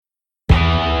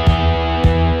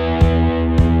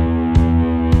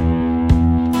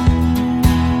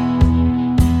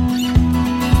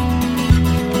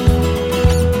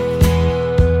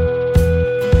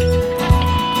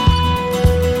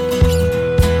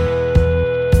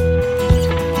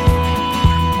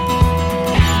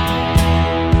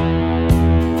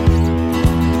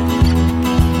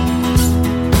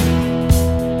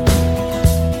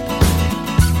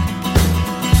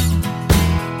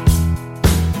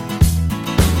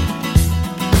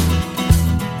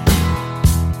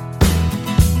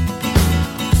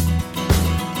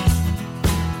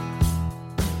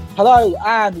Hello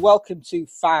and welcome to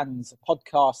Fans, a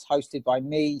podcast hosted by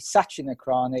me, Sachin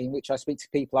Akrani, in which I speak to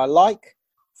people I like,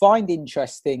 find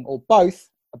interesting, or both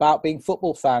about being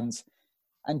football fans.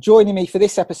 And joining me for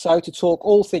this episode to talk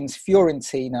all things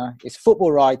Fiorentina is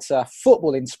football writer,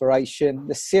 football inspiration,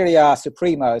 the Serie A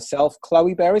Supremo herself,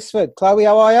 Chloe Beresford. Chloe,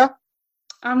 how are you?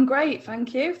 I'm great,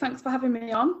 thank you. Thanks for having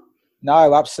me on.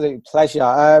 No, absolute pleasure.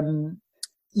 I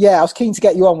was keen to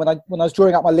get you on when I was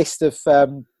drawing up my list of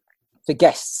the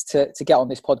guests to get on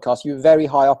this podcast. You were very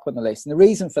high up on the list, and the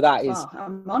reason for that is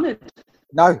I'm honoured.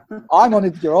 No, I'm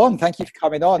honoured you're on. Thank you for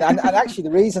coming on. And actually,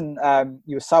 the reason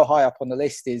you were so high up on the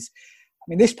list is, I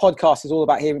mean, this podcast is all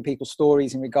about hearing people's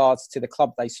stories in regards to the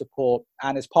club they support,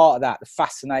 and as part of that, the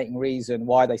fascinating reason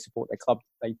why they support their club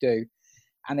they do.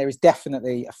 And there is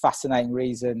definitely a fascinating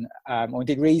reason, or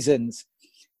indeed reasons,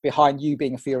 behind you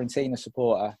being a Fiorentina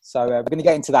supporter. So we're going to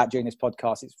get into that during this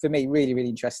podcast. It's, for me, really, really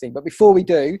interesting. But before we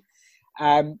do,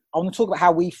 I want to talk about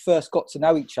how we first got to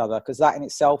know each other, because that in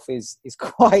itself is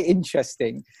quite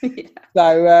interesting. Yeah.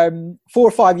 So 4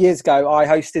 or 5 years ago, I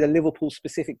hosted a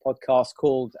Liverpool-specific podcast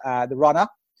called The Runner.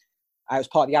 It was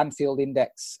part of the Anfield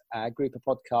Index group of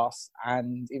podcasts,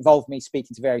 and involved me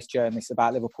speaking to various journalists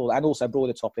about Liverpool and also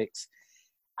broader topics.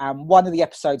 And one of the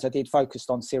episodes I did focused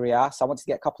on Serie A, so I wanted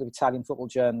to get a couple of Italian football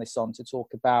journalists on to talk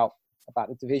about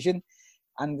the division,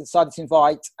 and decided to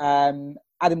invite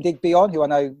Adam Digby on, who I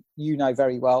know you know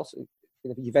very well, so a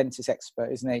bit of a Juventus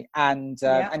expert, isn't he? And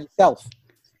yourself.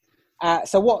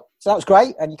 So that was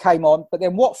great, and you came on. But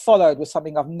then what followed was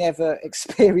something I've never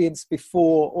experienced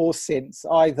before or since,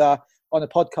 either on a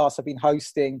podcast I've been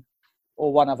hosting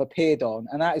or one I've appeared on,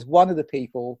 and that is one of the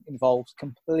people involved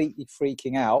completely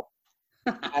freaking out,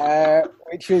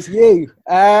 which was you.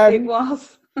 It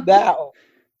was. Now,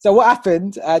 so what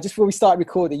happened, just before we started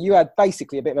recording, you had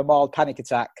basically a bit of a mild panic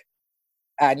attack,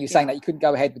 and you were saying that you couldn't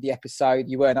go ahead with the episode,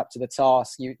 you weren't up to the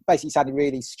task, you basically sounded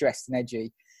really stressed and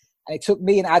edgy. And it took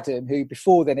me and Adam, who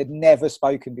before then had never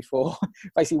spoken before,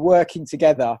 basically working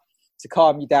together to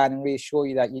calm you down and reassure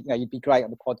you that you'd be great on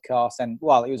the podcast. And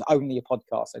well, it was only a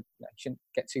podcast, so you shouldn't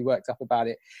get too worked up about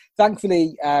it.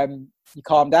 Thankfully, you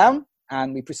calmed down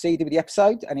and we proceeded with the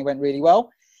episode, and it went really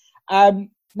well.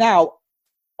 Now,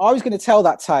 I was going to tell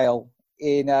that tale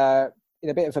in a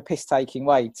bit of a piss-taking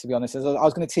way, to be honest. I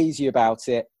was going to tease you about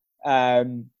it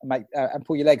and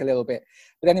pull your leg a little bit.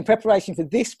 But then in preparation for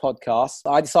this podcast,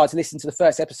 I decided to listen to the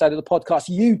first episode of the podcast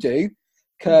you do,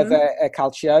 Curve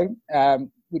Calcio,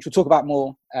 which we'll talk about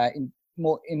in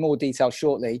more detail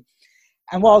shortly.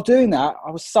 And while doing that,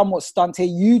 I was somewhat stunned to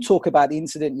hear you talk about the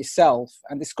incident yourself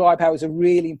and describe how it was a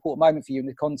really important moment for you in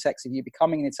the context of you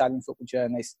becoming an Italian football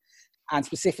journalist, and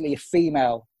specifically a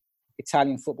female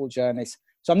Italian football journalist.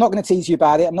 So I'm not going to tease you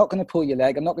about it. I'm not going to pull your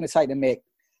leg. I'm not going to take the mick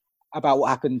about what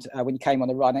happened when you came on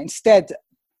the run. Instead,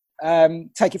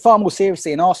 take it far more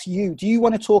seriously and ask you, do you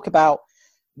want to talk about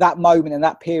that moment and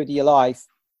that period of your life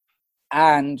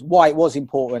and why it was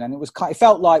important? And it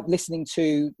felt like listening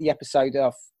to the episode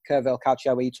of Curve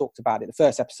Calcio where you talked about it, the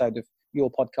first episode of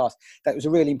your podcast, that was a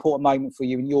really important moment for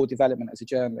you in your development as a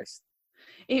journalist.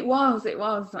 It was,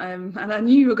 and I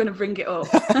knew you were going to bring it up.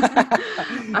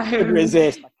 I couldn't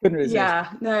resist.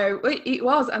 Yeah, no, it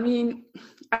was. I mean,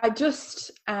 I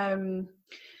just, I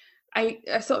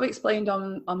sort of explained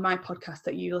on my podcast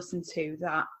that you listened to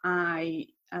that I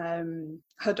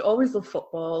had always loved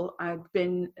football. I'd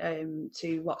been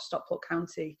to watch Stockport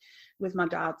County with my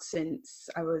dad since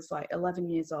I was like 11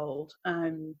 years old.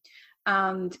 And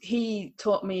he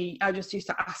taught me, I just used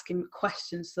to ask him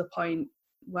questions to the point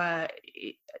where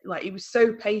he was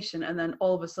so patient, and then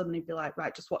all of a sudden he'd be like,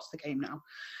 right, just watch the game now.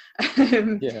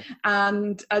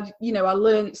 And I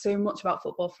learned so much about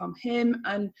football from him,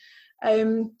 and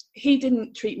he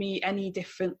didn't treat me any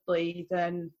differently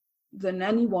than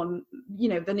anyone,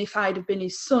 than if I'd have been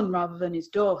his son rather than his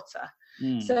daughter.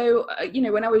 So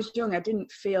when I was young, I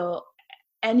didn't feel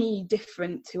any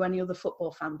different to any other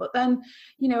football fan. But then,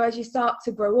 as you start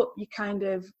to grow up, you kind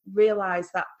of realize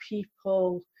that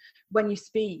people, when you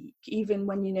speak, even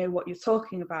when you know what you're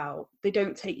talking about, they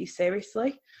don't take you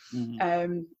seriously.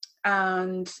 And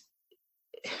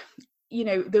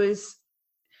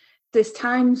there's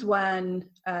times when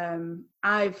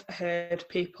I've heard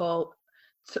people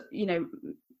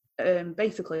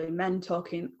basically men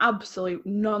talking absolute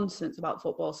nonsense about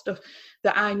football, stuff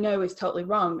that I know is totally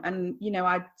wrong, and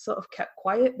I sort of kept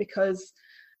quiet because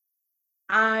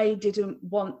I didn't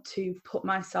want to put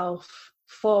myself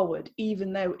forward,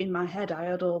 even though in my head I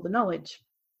had all the knowledge.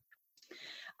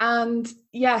 And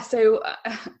so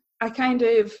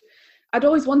I'd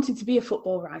always wanted to be a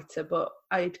football writer, but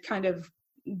I'd kind of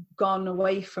gone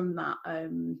away from that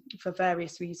for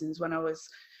various reasons when I was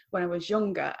when I was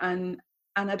younger, and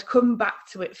I'd come back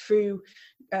to it through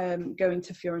going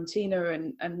to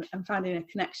Fiorentina and finding a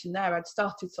connection there. I'd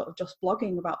started sort of just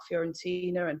blogging about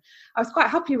Fiorentina, and I was quite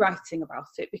happy writing about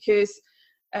it because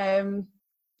it's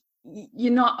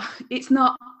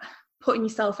not putting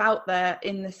yourself out there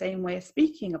in the same way as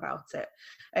speaking about it.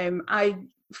 I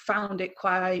found it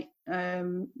quite,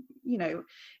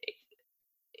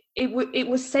 it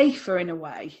was safer in a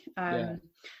way.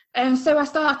 And so I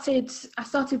started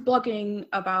blogging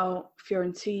about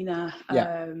Fiorentina,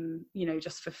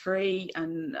 just for free,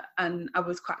 and I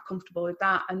was quite comfortable with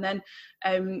that. And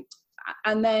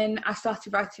then I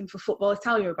started writing for Football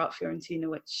Italia about Fiorentina,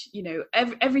 which,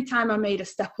 every time I made a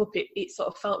step up, it sort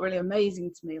of felt really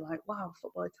amazing to me. Like, wow,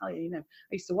 Football Italia, I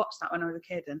used to watch that when I was a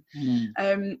kid. And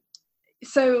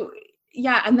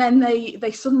and then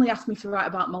they suddenly asked me to write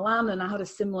about Milan, and I had a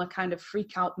similar kind of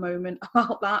freak out moment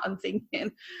about that, and thinking,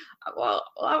 well,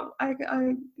 I've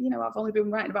only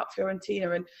been writing about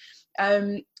Fiorentina,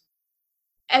 and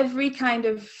every kind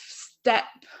of step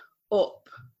up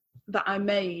that I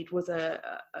made was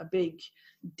a big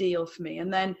deal for me.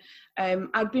 And then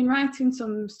I'd been writing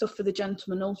some stuff for the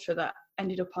Gentleman Ultra that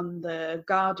ended up on the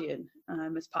Guardian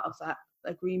as part of that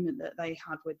agreement that they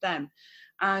had with them,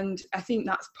 and I think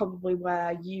that's probably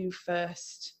where you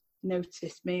first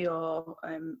noticed me, or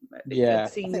I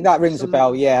think that rings a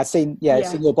bell. I've seen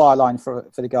your byline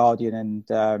for the Guardian, and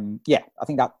I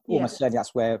think that almost certainly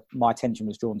that's where my attention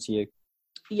was drawn to you.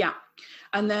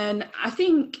 And then I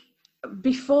think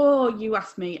before you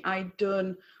asked me, I'd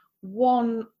done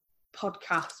one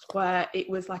podcast where it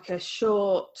was like a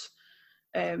short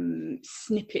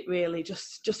snippet, really,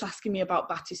 just asking me about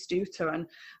Batistuta,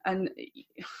 and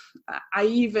I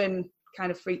even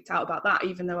kind of freaked out about that,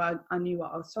 even though I knew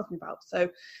what I was talking about. So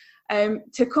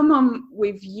to come on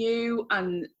with you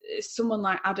and someone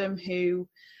like Adam, who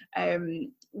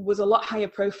was a lot higher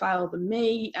profile than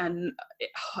me, and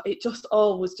it just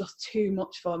all was just too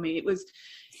much for me. It was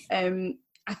I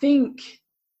think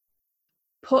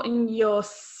putting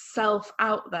yourself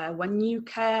out there when you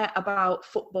care about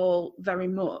football very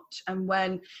much, and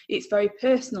when it's very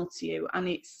personal to you and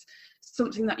it's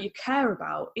something that you care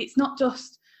about, it's not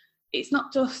just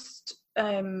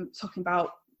talking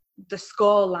about the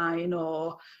score line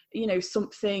or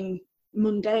something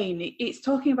mundane. It's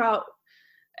talking about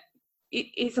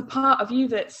it's a part of you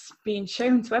that's being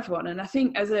shown to everyone. And I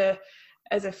think as a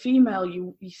female,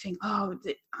 you think, oh,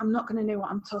 I'm not going to know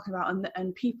what I'm talking about,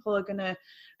 and people are going to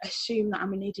assume that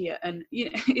I'm an idiot, and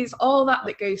it's all that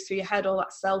goes through your head, all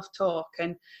that self-talk,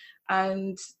 and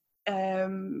I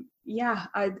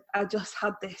just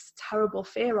had this terrible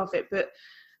fear of it. But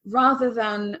rather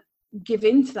than give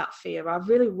in to that fear, I've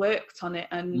really worked on it,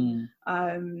 and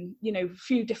a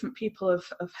few different people have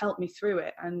helped me through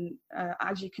it, and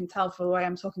as you can tell from the way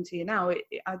I'm talking to you now,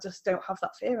 I just don't have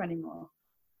that fear anymore.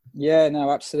 Yeah,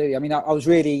 no, absolutely. I mean, I was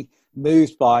really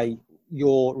moved by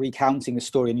your recounting the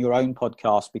story in your own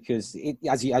podcast, because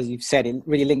as you've said, it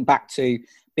really linked back to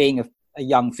being a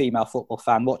young female football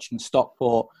fan, watching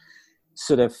Stockport,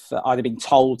 sort of either being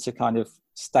told to kind of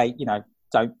stay,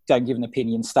 don't give an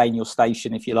opinion, stay in your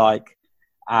station if you like,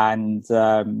 and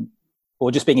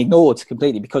or just being ignored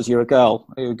completely because you're a girl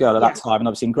at that time, and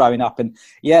obviously growing up. And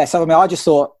so I mean, I just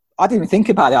thought, I didn't even think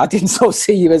about it. I didn't sort of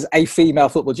see you as a female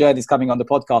football journalist coming on the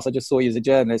podcast. I just saw you as a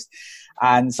journalist.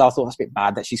 And so I thought, that's a bit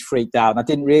mad that she's freaked out. And I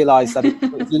didn't realise that it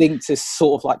was linked to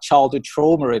sort of like childhood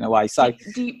trauma in a way. So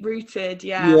deep rooted,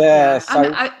 yeah. So,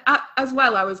 and I, as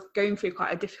well, I was going through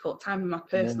quite a difficult time in my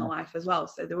personal life as well.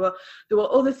 So there were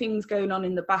other things going on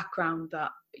in the background that,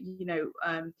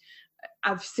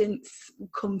 I've since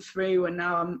come through, and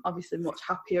now I'm obviously much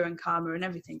happier and calmer and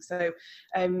everything. So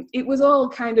it was all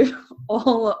kind of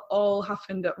all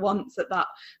happened at once at that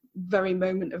very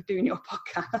moment of doing your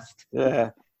podcast.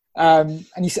 Yeah. And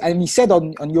you said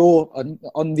on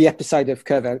the episode of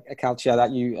Curva Calcio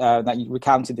that you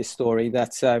recounted this story,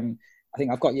 that I think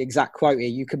I've got the exact quote here.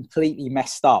 You completely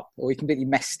messed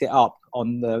it up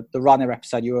on the runner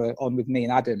episode you were on with me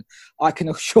and Adam. I can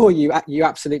assure you, you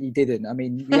absolutely didn't. I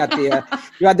mean, you had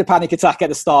the panic attack at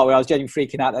the start where I was genuinely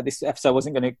freaking out that this episode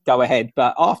wasn't going to go ahead.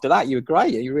 But after that, you were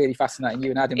great. You were really fascinating.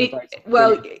 You and Adam were both.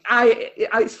 Well,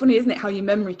 it's funny, isn't it, how your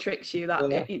memory tricks you? That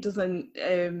it doesn't.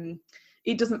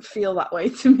 It doesn't feel that way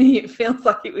to me. It feels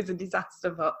like it was a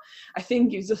disaster, but I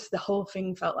think it was just the whole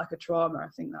thing felt like a trauma. I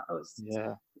think that was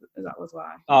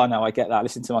why. Oh no, I get that. I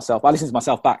listen to myself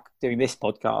back doing this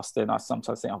podcast, and I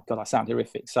sometimes think, oh God, I sound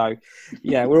horrific. So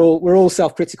yeah, we're all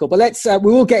self-critical. But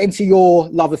we will get into your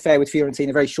love affair with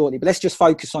Fiorentina very shortly. But let's just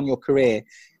focus on your career,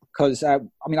 because I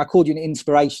called you an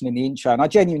inspiration in the intro, and I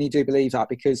genuinely do believe that,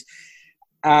 because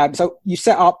So you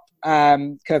set up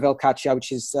Curve El Calcio,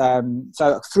 which is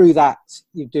so through that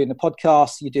you're doing the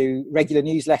podcast, you do regular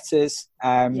newsletters.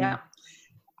 Yeah.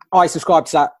 I subscribed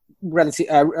to that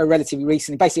relatively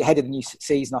recently, basically ahead of the new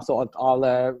season. I thought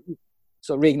I'll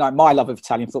sort of reignite my love of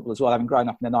Italian football as well, having grown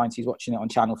up in the 90s watching it on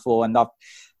Channel 4. And the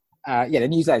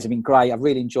newsletters have been great. I've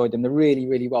really enjoyed them. They're really,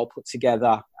 really well put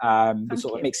together. With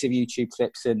sort of a mix of YouTube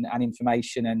clips and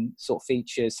information and sort of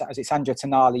features. As it's Sandro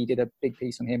Tonali did a big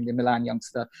piece on him, the Milan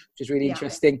youngster, which is really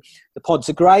interesting. The pods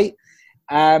are great.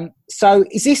 So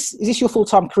is this your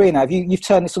full-time career now? You've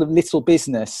turned this sort of little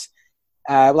business,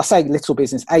 I say little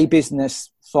business, a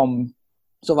business from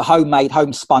sort of a homemade,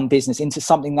 homespun business into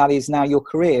something that is now your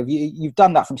career. You've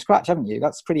done that from scratch, haven't you?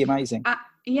 That's pretty amazing.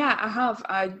 Yeah, I have.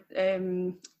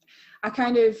 I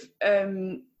kind of,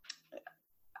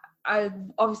 I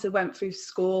obviously went through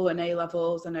school and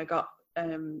A-levels and I got,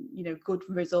 good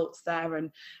results there. And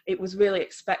it was really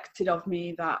expected of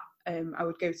me that I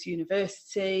would go to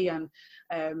university and,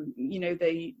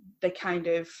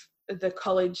 the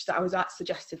college that I was at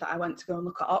suggested that I went to go and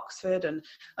look at Oxford and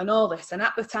all this. And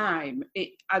at the time,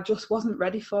 I just wasn't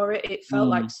ready for it. It felt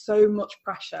like so much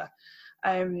pressure.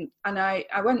 And I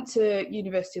went to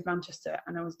University of Manchester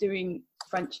and I was doing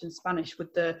French and Spanish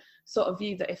with the sort of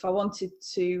view that if I wanted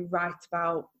to write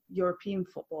about European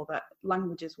football, that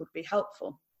languages would be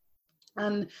helpful.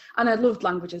 And I loved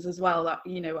languages as well. That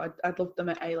I'd loved them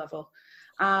at A-level,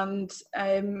 and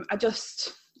I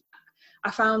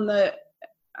found that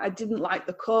I didn't like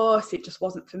the course. It just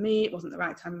wasn't for me. It wasn't the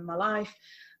right time in my life,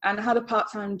 and I had a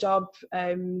part-time job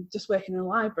just working in a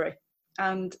library.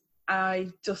 And I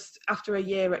just, after a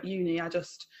year at uni, I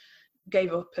just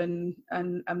gave up and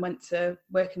went to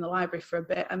work in the library for a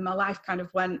bit, and my life kind of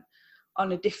went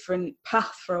on a different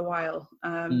path for a while.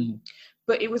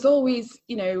 But it was always,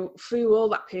 through all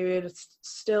that period, I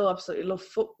still absolutely love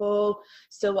football,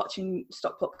 still watching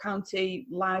Stockport County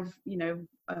live,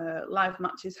 live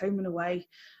matches home and away,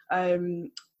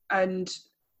 and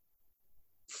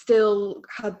still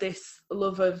had this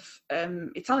love of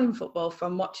Italian football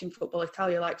from watching Football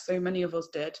Italia like so many of us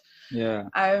did. Yeah.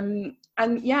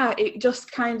 It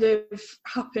just kind of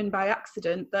happened by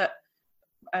accident that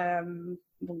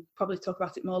we'll probably talk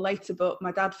about it more later, but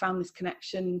my dad found this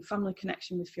family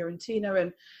connection with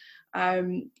Fiorentina,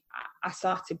 and I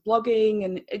started blogging,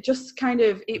 and it just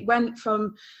it went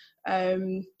from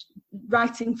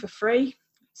writing for free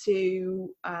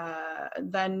to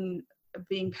then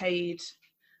being paid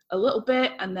a little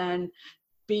bit, and then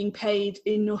being paid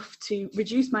enough to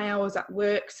reduce my hours at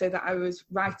work so that I was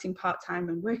writing part-time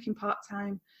and working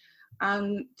part-time,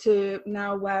 and to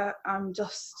now where I'm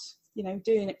just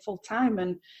doing it full-time.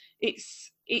 And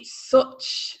it's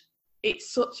such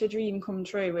a dream come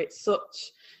true. It's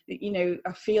such,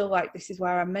 I feel like this is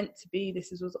where I'm meant to be.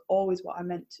 This was always what I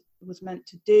was meant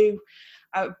to do.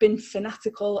 I've been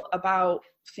fanatical about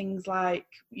things like,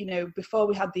 before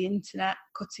we had the internet,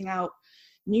 cutting out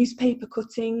newspaper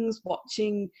cuttings,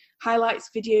 watching highlights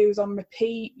videos on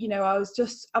repeat. I was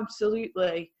just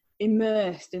absolutely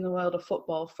immersed in the world of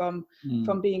football from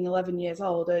being 11 years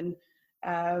old, and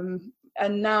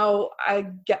now I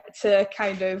get to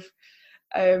kind of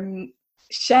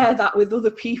share that with other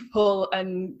people,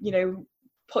 and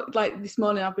put, like this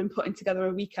morning I've been putting together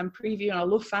a weekend preview, and I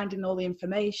love finding all the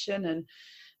information, and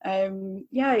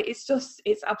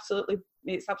it's absolutely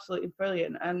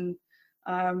brilliant. And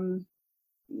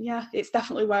it's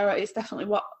definitely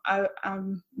what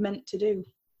I'm meant to do.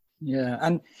 Yeah.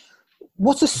 And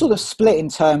what's a sort of split in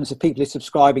terms of people who are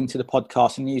subscribing to the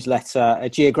podcast and newsletter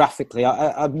geographically?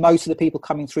 Are most of the people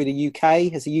coming through the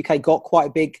UK? Has the UK got quite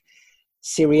a big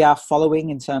Serie A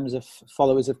following in terms of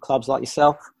followers of clubs like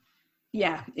yourself?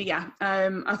 Yeah.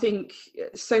 I think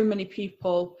so many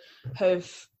people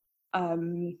have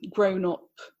grown up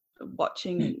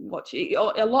watching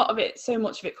a lot of it. So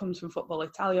much of it comes from Football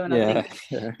Italia, and I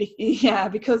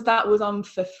think because that was on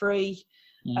for free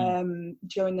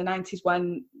during the 90s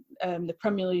when the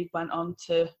Premier League went on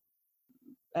to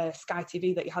Sky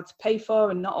TV that you had to pay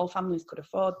for, and not all families could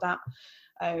afford that.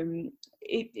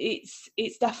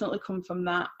 It's definitely come from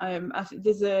that. I think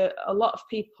there's a lot of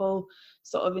people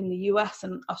sort of in the US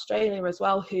and Australia as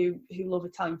well who love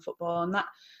Italian football, and that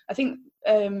I think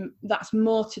that's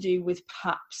more to do with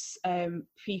perhaps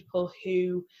people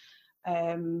who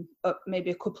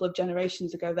maybe a couple of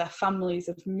generations ago, their families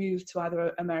have moved to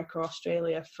either America or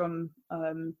Australia from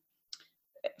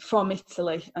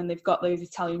Italy, and they've got those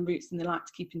Italian roots and they like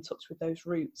to keep in touch with those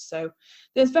roots. So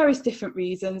there's various different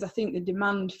reasons. I think the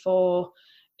demand for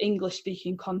English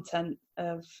speaking content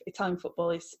of Italian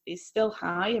football is still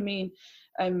high. I mean,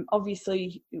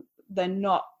 obviously they're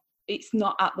not it's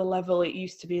not at the level it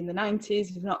used to be in the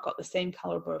 90s. We've not got the same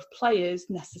caliber of players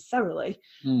necessarily,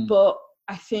 but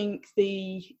I think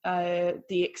the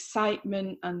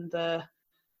excitement and the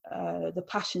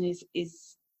passion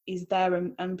is there,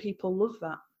 and people love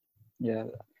that. Yeah,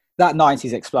 that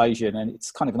 90s explosion, and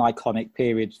it's kind of an iconic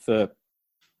period for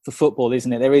football,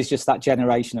 isn't it? There is just that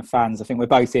generation of fans. I think we're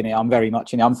both in it. I'm very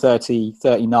much in it. I'm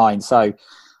 39, so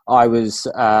I was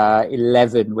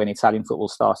 11 when Italian football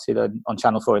started on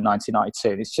Channel 4 in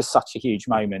 1992. And it's just such a huge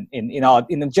moment in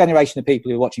the generation of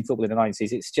people who are watching football in the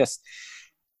 90s. It's just,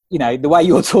 you know, the way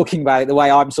you're talking about it, the way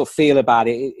I'm sort of feel about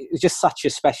it, it was just such a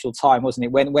special time, wasn't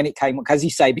it? When it came, as you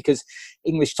say, because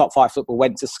English top 5 football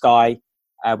went to Sky.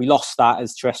 We lost that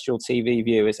as terrestrial TV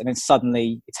viewers, and then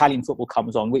suddenly Italian football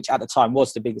comes on, which at the time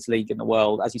was the biggest league in the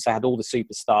world. As you say, had all the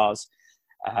superstars,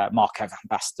 Marco van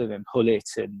Basten and Gullit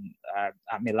and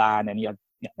at Milan, and you had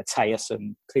Matthäus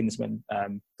and Klinsmann,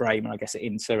 Bremer, I guess, at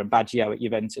Inter, and Baggio at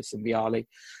Juventus and Vialli.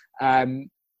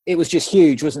 It was just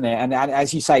huge, wasn't it? And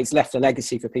as you say, it's left a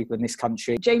legacy for people in this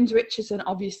country. James Richardson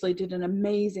obviously did an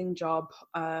amazing job,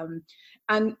 and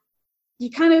you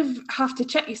kind of have to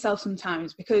check yourself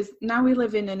sometimes, because now we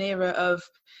live in an era of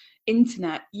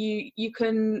internet. You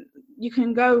can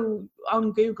go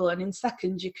on Google, and in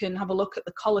seconds you can have a look at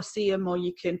the Colosseum, or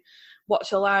you can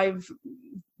watch a live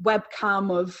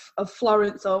webcam of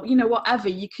Florence, or whatever.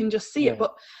 You can just see it.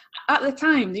 But at the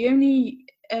time, the only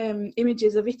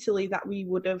images of Italy that we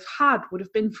would have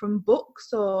been from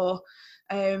books, or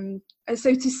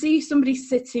so to see somebody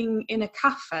sitting in a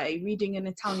cafe reading an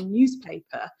Italian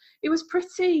newspaper, it was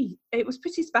pretty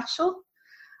special.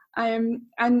 And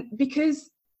because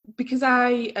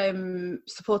I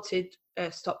supported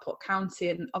Stockport County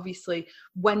and obviously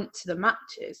went to the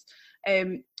matches,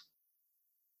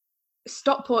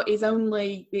 Stockport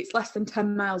it's less than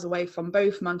 10 miles away from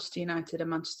both Manchester United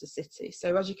and Manchester City.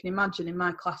 So as you can imagine, in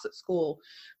my class at school,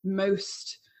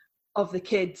 most of the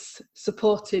kids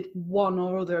supported one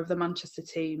or other of the Manchester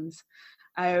teams.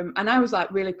 And I was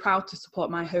really proud to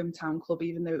support my hometown club,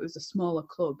 even though it was a smaller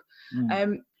club.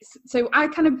 So I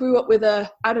kind of grew up with I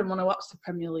didn't want to watch the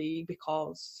Premier League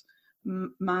because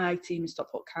my team is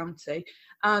Stockport County.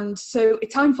 And so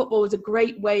Italian football was a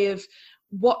great way of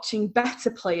watching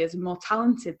better players and more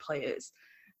talented players,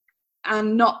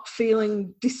 and not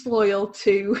feeling disloyal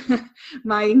to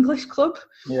my English club.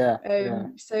 So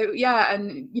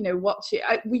and watch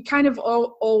it. We kind of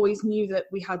always knew that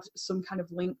we had some kind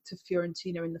of link to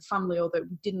Fiorentina in the family, although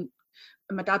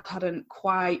my dad hadn't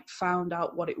quite found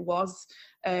out what it was.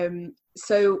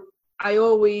 So I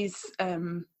always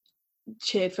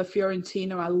cheered for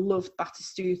Fiorentina. I loved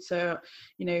Batistuta.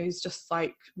 He's just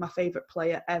like my favourite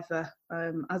player ever,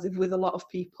 as if with a lot of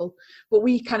people. But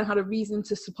we kind of had a reason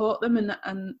to support them,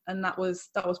 and that was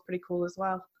pretty cool as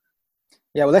well.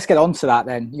 Yeah, well, let's get on to that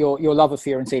then. Your love of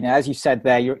Fiorentina, as you said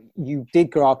there, you did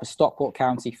grow up a Stockport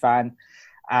County fan.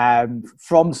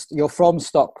 You're from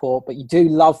Stockport, but you do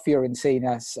love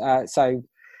Fiorentina. So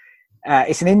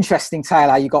it's an interesting tale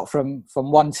how you got from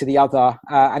one to the other,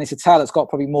 and it's a tale that's got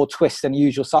probably more twists than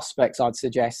usual suspects, I'd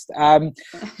suggest.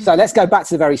 So let's go back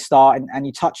to the very start, and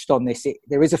you touched on this.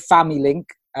 There is a family link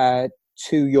to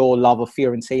your love of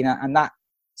Fiorentina, and that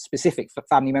specific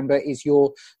family member is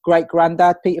your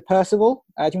great-granddad, Peter Percival.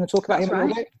 Do you want to talk about him a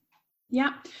little bit?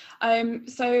 Yeah.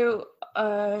 So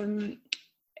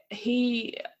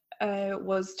he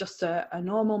was just a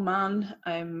normal man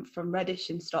from Reddish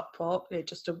in Stockport. My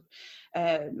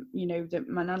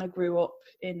nana grew up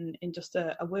in just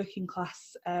a working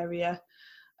class area.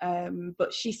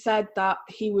 But she said that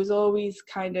he was always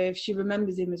she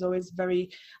remembers him as always very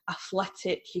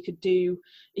athletic. He could do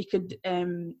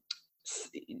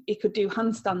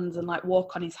handstands and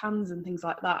walk on his hands and things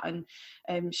like that. And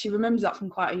she remembers that from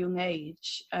quite a young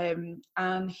age.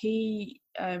 And he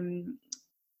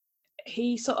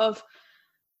sort of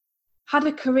had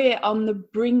a career on the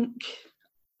brink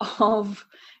of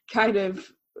kind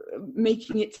of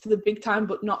making it to the big time,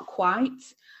 but not quite.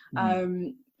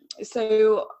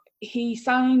 So he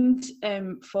signed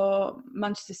for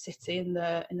Manchester City in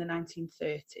the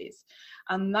 1930s,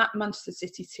 and that Manchester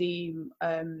City team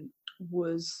had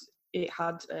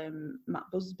Matt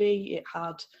Busby, it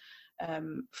had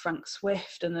Frank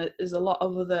Swift, and there's a lot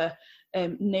of other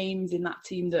names in that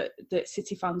team that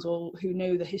City fans who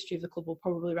know the history of the club will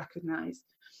probably recognise.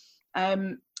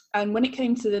 And when it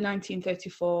came to the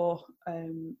 1934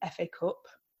 FA Cup,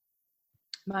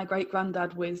 my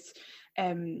great-granddad was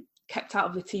kept out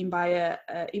of the team by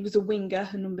he was a winger,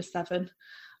 a number 7,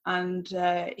 and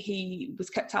he was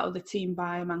kept out of the team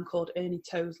by a man called Ernie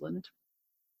Toseland.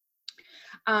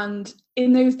 And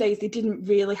in those days, they didn't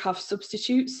really have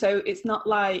substitutes, so it's not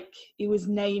like he was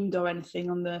named or anything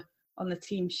on the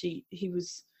team sheet. He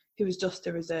was just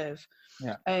a reserve.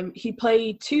 Yeah. He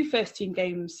played 2 first-team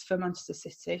games for Manchester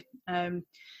City, so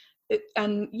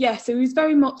he was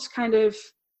very much kind of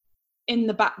in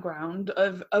the background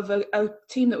of a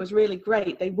team that was really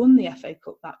great. They won the FA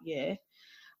Cup that year.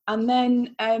 And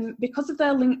then because of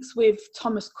their links with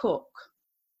Thomas Cook,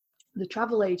 the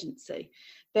travel agency,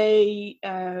 they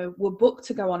were booked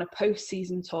to go on a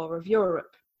post-season tour of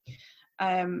Europe.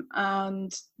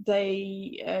 And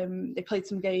they played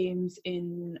some games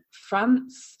in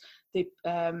France.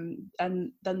 And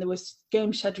then there was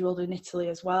games scheduled in Italy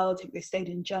as well. I think they stayed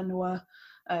in Genoa.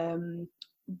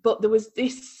 But there was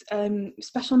this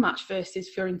special match versus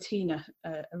Fiorentina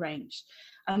arranged.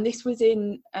 And this was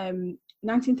in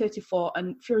 1934,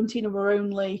 and Fiorentina were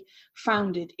only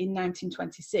founded in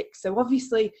 1926. So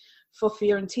obviously for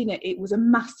Fiorentina, it was a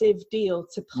massive deal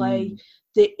to play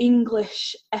the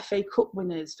English FA Cup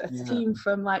winners, a team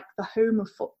from like the home of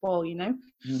football, you know.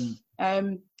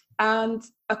 And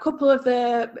a couple of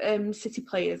the City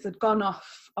players had gone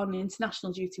off on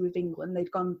international duty with England.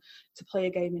 They'd gone to play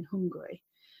a game in Hungary.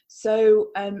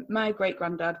 So my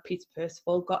great-granddad, Peter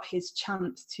Percival, got his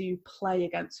chance to play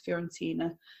against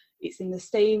Fiorentina. It's in the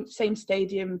same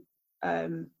stadium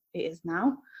it is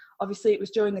now. Obviously, it was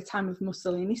during the time of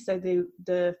Mussolini, so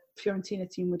the Fiorentina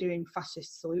team were doing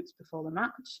fascist salutes before the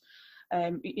match.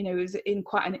 It was in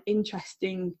quite an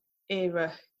interesting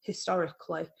era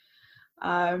historically.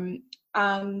 Would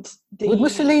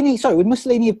Mussolini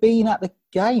have been at the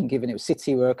game, given it was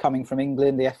City were coming from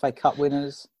England, the FA Cup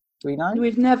winners? Do we know?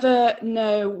 We've never.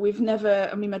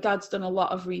 I mean, my dad's done a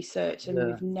lot of research, and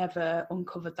we've never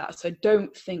uncovered that. So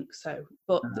don't think so.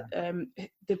 But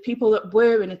the people that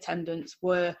were in attendance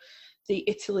were the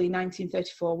Italy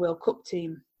 1934 World Cup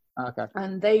team. Okay.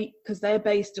 And because they're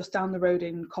based just down the road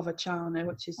in Coverciano,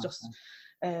 which is just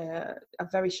a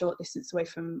very short distance away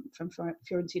from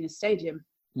Fiorentina Stadium.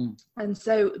 And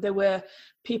so there were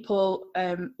people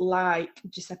like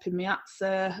Giuseppe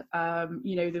Meazza,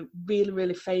 the really,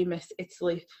 really famous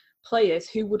Italy players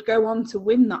who would go on to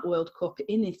win that World Cup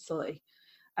in Italy.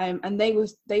 And they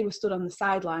were stood on the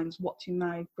sidelines watching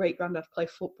my great-granddad play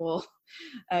football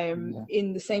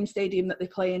in the same stadium that they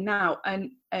play in now.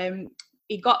 And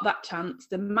he got that chance.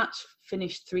 The match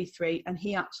finished 3-3, and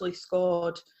he actually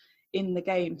scored in the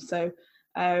game. So...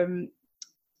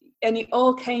 and it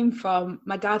all came from,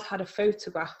 my dad had a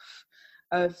photograph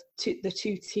of the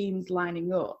two teams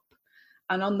lining up.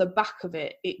 And on the back of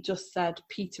it, it just said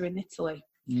Peter in Italy.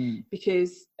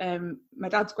 Because my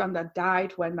dad's granddad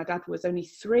died when my dad was only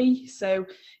 3. So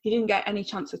he didn't get any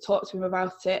chance to talk to him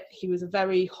about it. He was a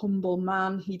very humble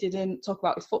man. He didn't talk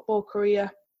about his football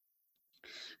career.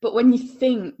 But when you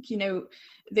think,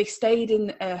 they stayed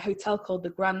in a hotel called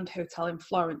the Grand Hotel in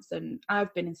Florence. And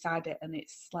I've been inside it, and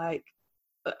it's like,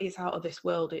 it's out of this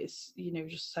world. It's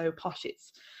just so posh.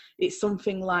 It's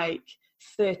something like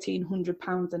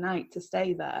 £1,300 a night to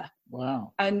stay there.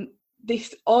 Wow. And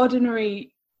this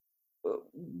ordinary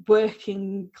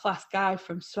working class guy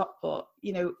from Stockport,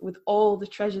 with all the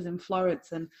treasures in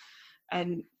Florence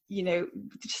and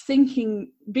just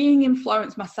thinking, being in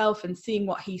Florence myself and seeing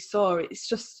what he saw, it's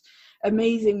just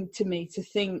amazing to me to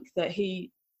think that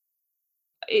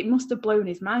it must have blown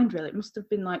his mind, really. It must have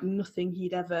been like nothing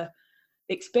he'd ever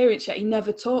experienced yet. He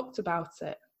never talked about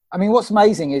it. I mean, what's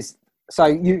amazing is, so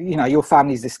your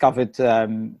family's discovered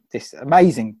this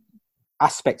amazing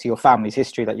aspect to your family's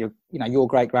history, that your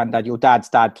great granddad, your dad's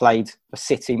dad, played for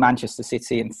City, Manchester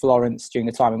City, in Florence during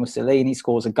the time of Mussolini,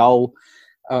 scores a goal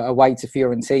away to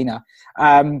Fiorentina.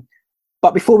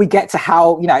 But before we get to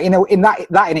how, in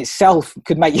that in itself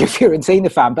could make you a Fiorentina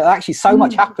fan, but actually so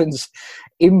much happens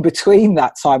in between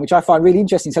that time, which I find really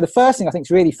interesting. So the first thing I think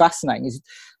is really fascinating is,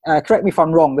 correct me if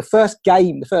I'm wrong, the first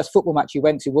football match you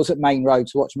went to was at Main Road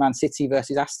to watch Man City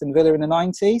versus Aston Villa in the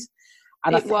 90s.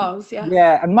 And it was, yeah.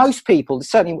 Yeah, and most people, this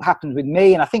certainly happened with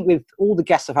me, and I think with all the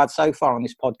guests I've had so far on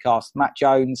this podcast, Matt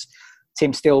Jones,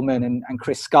 Tim Stillman and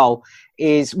Chris Scull,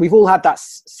 is we've all had the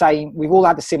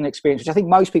similar experience, which I think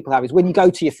most people have, is when you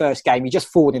go to your first game, you just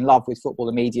fall in love with football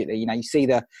immediately. You see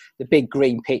the big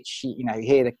green pitch, you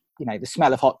hear the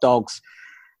smell of hot dogs,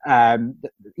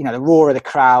 the roar of the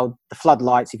crowd, the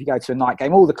floodlights if you go to a night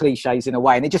game, all the cliches in a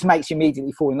way, and it just makes you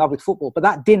immediately fall in love with football. But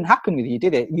that didn't happen with you,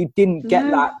 did it? You didn't get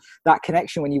that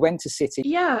connection when you went to City.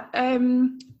 Yeah,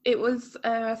 it was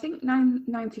I think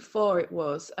 94 it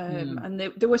was, and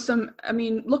there was some, I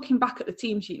mean, looking back at the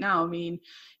team sheet now, I mean,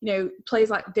 players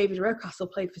like David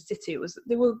Rocastle played for City.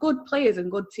 There were good players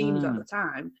and good teams at the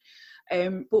time.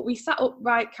 But we sat up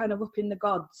right kind of up in the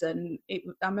gods, and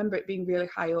I remember it being really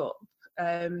high up.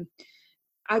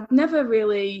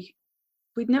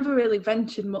 We'd never really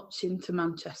ventured much into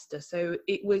Manchester, so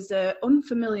it was an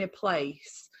unfamiliar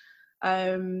place.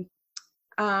 And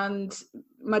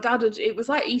my dad it was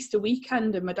like Easter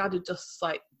weekend, and my dad had just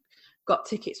like got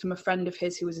tickets from a friend of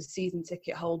his who was a season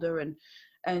ticket holder, and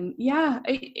yeah,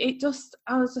 it was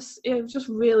just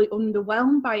really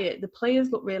underwhelmed by it. The players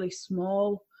looked really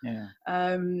small. Yeah.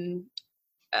 I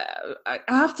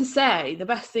have to say, the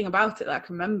best thing about it that I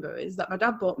can remember is that my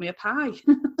dad bought me a pie.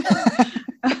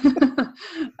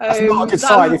 That's not a good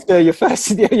sign if they're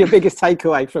your biggest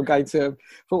takeaway from going to a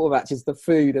football match is the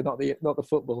food and not the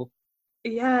football.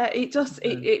 Yeah, it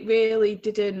really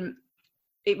didn't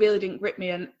grip me,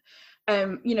 and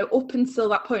up until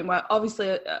that point where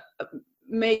obviously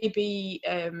maybe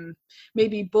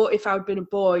but if I'd been a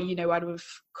boy, I'd have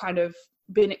kind of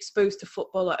been exposed to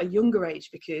football at a younger age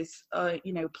because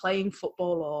playing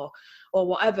football or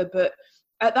whatever. But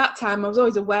at that time I was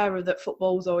always aware of that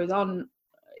football was always on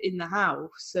in the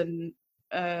house, and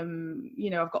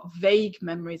I've got vague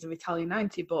memories of Italian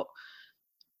 90, but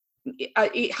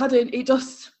it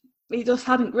just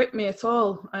hadn't gripped me at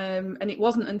all, and it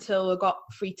wasn't until I got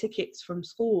free tickets from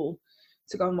school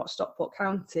to go and watch Stockport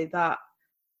County that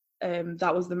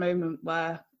was the moment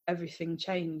where everything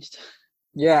changed.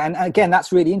 Yeah, and again,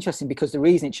 that's really interesting because the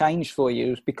reason it changed for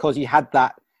you is because you had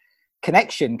that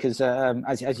connection. Because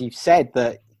as you've said,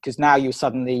 that because now you're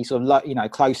suddenly sort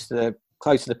of close to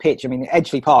the pitch. I mean,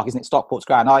 Edgeley Park, isn't it? Stockport's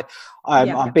ground.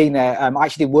 I've been there. I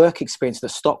actually did work experience at the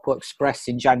Stockport Express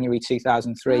in January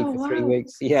 2003 for 3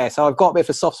 weeks. Yeah, so I've got a bit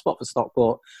of a soft spot for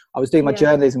Stockport. I was doing my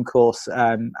journalism course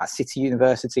at City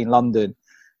University in London,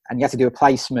 and you had to do a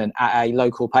placement at a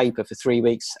local paper for 3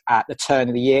 weeks at the turn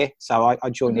of the year. So I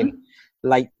joined in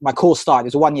late. My course started, it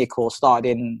was a 1 year course, started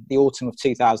in the autumn of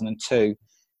 2002,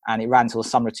 and it ran until the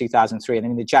summer of 2003. And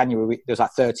then in the January, there was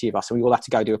like 30 of us, so we all had to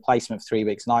go do a placement for 3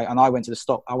 weeks. And I went to the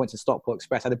Stockport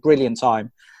Express, had a brilliant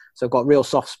time. So I've got a real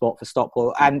soft spot for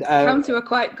Stockport. And County were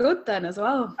quite good then as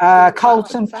well.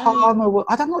 Carlton Palmer,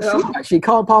 I'm not sure actually.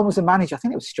 Carlton Palmer was the manager. I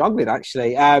think they were struggling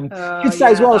actually. You'd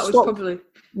say as well. That was probably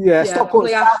Stockport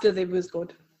probably after they was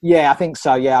good. Yeah, I think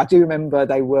so. Yeah, I do remember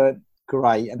they weren't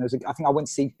great, and I think I went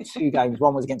to see 2 games.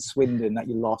 One was against Swindon that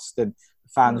you lost, and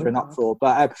fans are in uproar.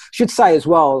 But should say as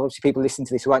well, obviously people listening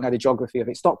to this who won't know the geography of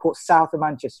it, Stockport's south of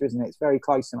Manchester, isn't it? It's very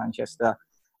close to Manchester.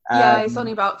 It's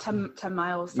only about 10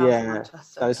 miles south of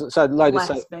Manchester. So load less,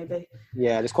 of maybe.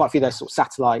 Yeah, there's quite a few of those sort of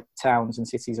satellite towns and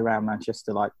cities around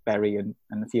Manchester, like Bury and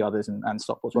a few others, and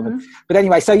Stockport's one of them. But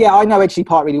anyway, so yeah, I know Edgeley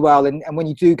Park really well, and when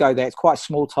you do go there, it's quite a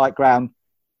small, tight ground,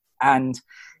 and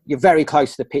you're very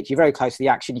close to the pitch, you're very close to the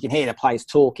action. You can hear the players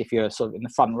talk if you're sort of in the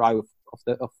front row of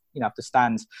the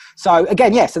stands. So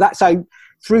again, so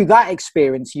through that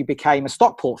experience, you became a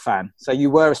Stockport fan. So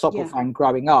you were a Stockport fan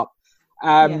growing up.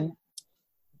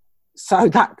 So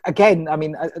that again, I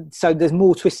mean, so there's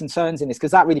more twists and turns in this,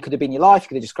 because that really could have been your life. You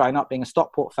could have just grown up being a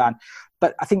Stockport fan.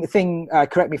 But I think the thing,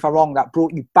 correct me if I'm wrong, that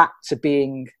brought you back to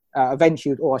being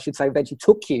eventually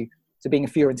took you to being a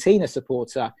Fiorentina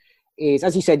supporter is,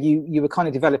 as you said, you were kind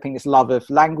of developing this love of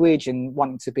language and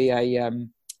wanting to be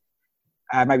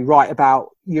maybe write about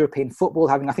European football.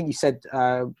 I think you said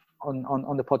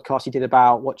on the podcast you did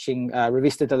about watching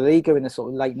Revista de la Liga in the sort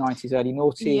of late 90s, early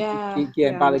noughties.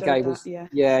 Guillem Balaguer was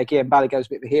Guillem Balaguer was a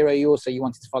bit of a hero. You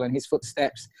wanted to follow in his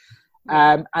footsteps.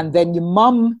 And then your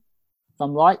mum, if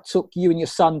I'm right, took you and your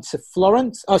son to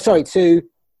Florence. To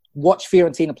watch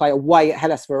Fiorentina play away at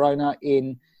Hellas Verona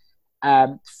in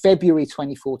February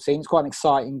 2014. It's quite an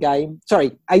exciting game.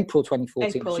 April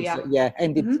 2014.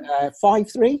 Ended 5-3, I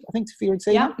think, to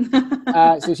Fiorentina.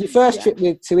 So it was your first trip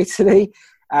to Italy.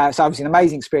 So obviously an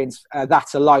amazing experience,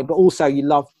 that alone, but also you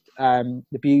loved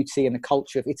the beauty and the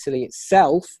culture of Italy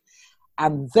itself.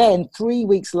 And then 3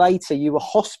 weeks later, you were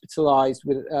hospitalised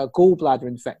with a gallbladder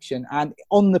infection. And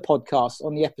on the podcast,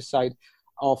 on the episode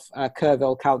of Curve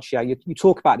El Calcio, you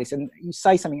talk about this, and you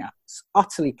say something that's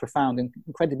utterly profound and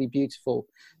incredibly beautiful.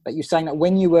 That you're saying that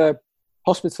when you were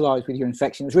hospitalised with your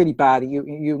infection, it was really bad. You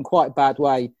were in quite a bad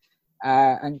way.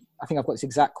 And I think I've got this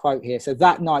exact quote here. So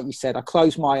that night you said, I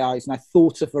closed my eyes and I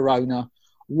thought of Verona,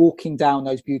 walking down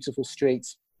those beautiful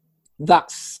streets.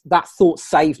 That thought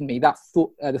saved me. The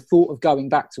thought of going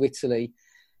back to Italy.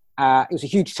 It was a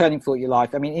huge turning point in your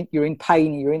life. I mean, you're in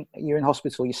pain, you're in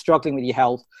hospital, you're struggling with your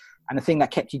health. And the thing that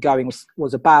kept you going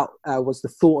was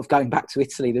the thought of going back to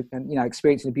Italy and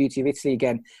experiencing the beauty of Italy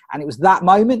again. And it was that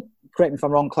moment, correct me if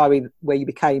I'm wrong, Chloe, where you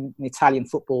became an Italian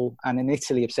football and an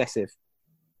Italy obsessive.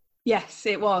 Yes,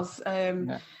 it was.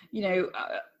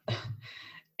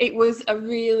 It was a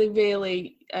really,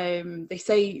 really. They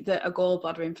say that a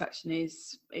gallbladder infection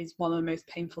is one of the most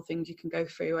painful things you can go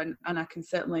through, and I can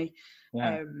certainly,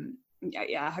 I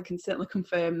can certainly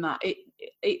confirm that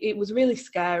it was really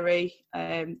scary.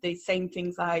 They saying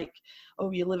things like, "Oh,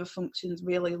 your liver function's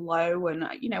really low," and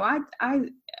I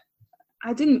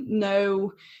didn't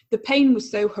know. The pain was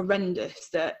so horrendous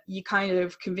that you kind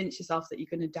of convince yourself that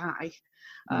you're going to die,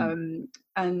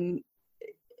 and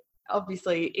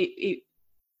obviously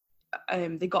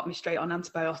they got me straight on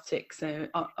antibiotics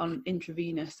on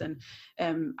intravenous, and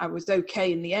I was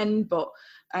okay in the end. But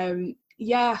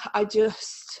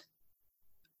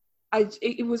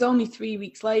it was only 3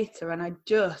 weeks later, and I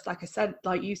just, like I said,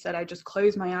 like you said, I just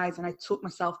closed my eyes and I took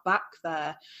myself back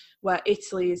there, where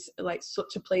Italy is like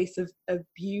such a place of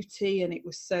beauty, and it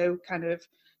was so kind of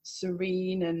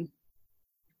serene, and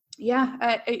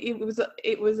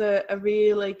it was a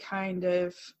really kind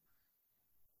of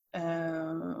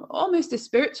almost a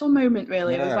spiritual moment,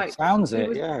 really. Yeah, It was like, it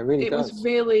really does. Was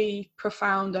really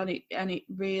profound, and it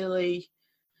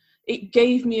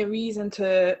gave me a reason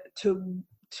to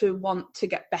want to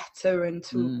get better, and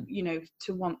to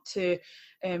to want to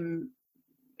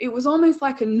it was almost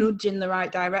like a nudge in the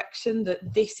right direction,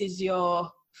 that this is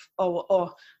your,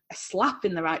 or a slap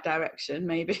in the right direction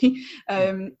maybe,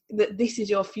 that this is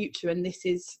your future, and this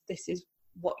is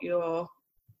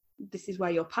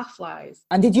where your path lies.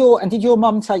 And did your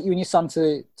mum take you and your son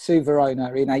to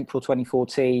Verona in April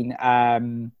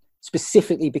 2014,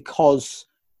 specifically because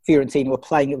Fiorentina were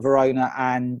playing at Verona,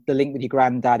 and the link with your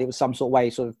granddad, it was some sort of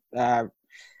way sort of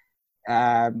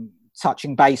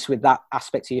touching base with that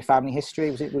aspect of your family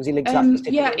history? Was he linked to that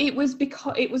specifically? Yeah, it was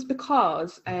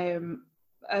because a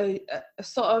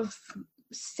sort of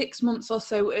 6 months or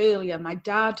so earlier, my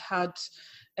dad had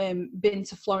been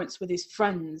to Florence with his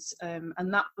friends,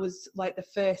 and that was like the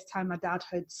first time my dad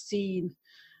had seen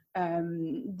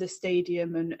the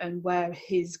stadium and where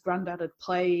his granddad had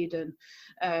played, and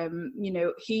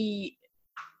he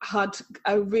had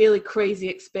a really crazy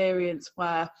experience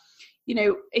where,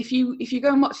 if you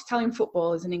go and watch Italian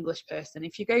football as an English person,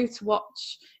 if you go to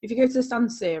the San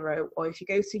Siro, or if you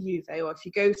go to Juve, or if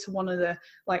you go to one of the,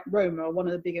 like, Roma or one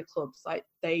of the bigger clubs, like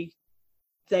they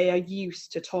are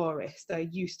used to tourists, they're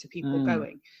used to people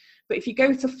going. But if you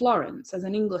go to Florence as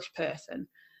an English person,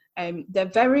 they're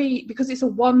very, because it's a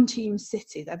one-team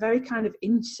city, they're very kind of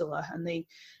insular, and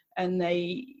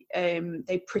they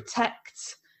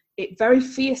protect it very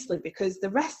fiercely, because the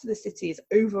rest of the city is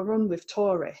overrun with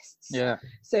tourists. Yeah.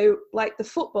 So, like, the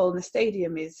football in the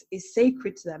stadium is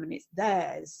sacred to them, and it's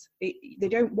theirs. They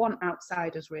don't want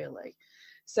outsiders, really.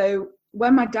 So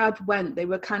when my dad went, they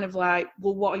were kind of like,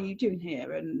 "Well, what are you doing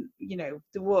here?" And they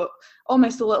were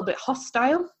almost a little bit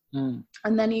hostile.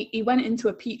 And then he went into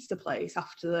a pizza place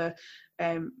after the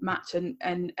match, and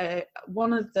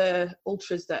one of the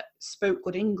ultras that spoke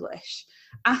good English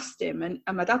asked him, and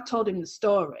my dad told him the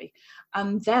story,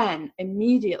 and then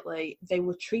immediately they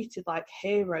were treated like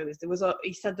heroes.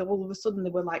 He said that all of a sudden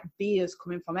there were like beers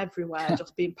coming from everywhere,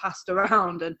 just being passed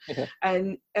around, and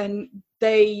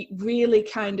they really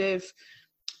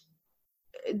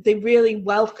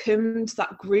welcomed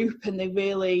that group, and they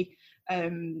really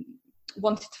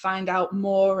wanted to find out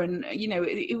more, and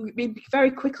it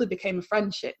very quickly became a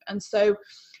friendship. And so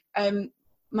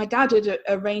my dad had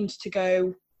arranged to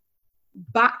go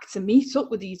back to meet up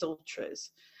with these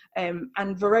ultras,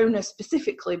 and Verona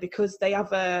specifically, because they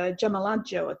have a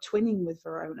Gemellaggio, a twinning with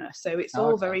Verona, so it's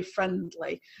all very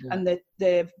friendly, and the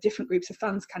different groups of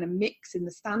fans kind of mix in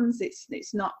the stands.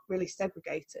 It's not really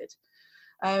segregated.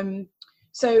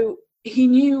 So he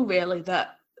knew really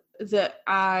that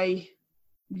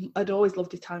I'd always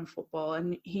loved Italian football,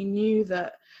 and he knew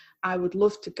that I would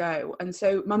love to go. And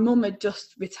so my mum had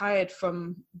just retired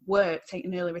from work,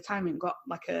 taken early retirement, got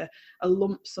like a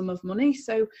lump sum of money.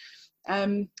 So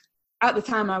at the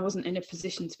time I wasn't in a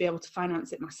position to be able to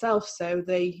finance it myself. So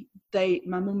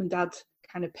my mum and dad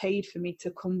kind of paid for me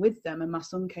to come with them, and my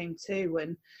son came too.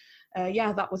 And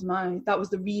that was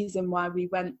the reason why we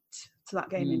went to that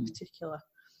game in particular.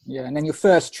 Yeah. And then your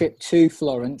first trip to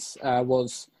Florence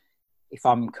was, if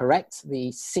I'm correct, the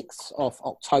 6th of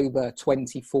October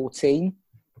 2014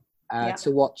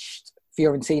 to watch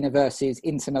Fiorentina versus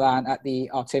Inter Milan at the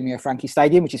Artemio Franchi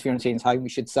Stadium, which is Fiorentina's home, we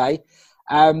should say.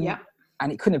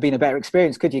 And it couldn't have been a better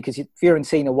experience, could you? Because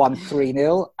Fiorentina won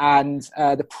 3-0, and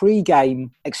the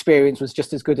pre-game experience was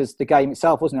just as good as the game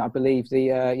itself, wasn't it? I believe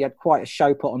you had quite a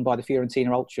show put on by the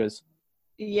Fiorentina Ultras.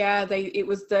 Yeah, it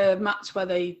was the match where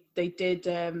they did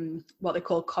what they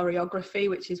call choreography,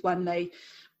 which is when they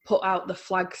put out the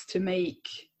flags to make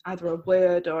either a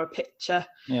word or a picture.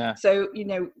 Yeah. So,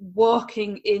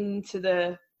 walking into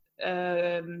the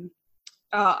I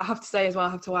have to say as well,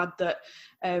 I have to add that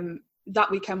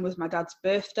that weekend was my dad's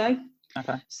birthday.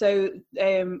 Okay. So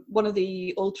one of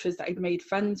the ultras that he'd made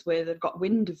friends with had got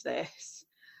wind of this,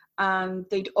 and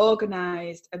they'd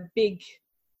organised a big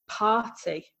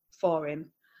party for him,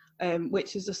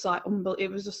 which is just like it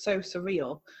was just so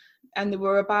surreal. And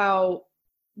with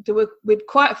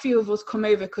quite a few of us come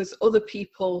over because other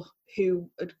people who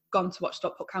had gone to watch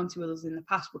Stockport County with us in the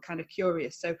past were kind of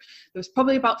curious. So there was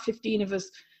probably about 15 of us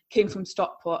came from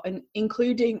Stockport, and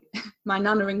including my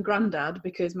nana and granddad,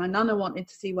 because my nana wanted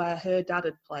to see where her dad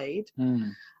had played.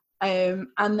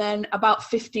 And then about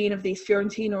 15 of these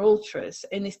Fiorentina ultras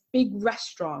in this big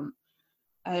restaurant,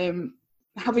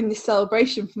 having this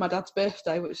celebration for my dad's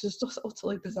birthday, which was just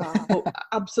utterly bizarre, but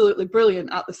absolutely brilliant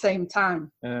at the same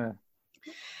time. Yeah.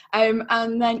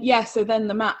 And then, so then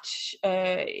the match,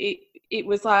 it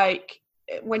was like,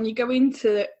 when you go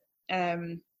into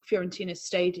Fiorentina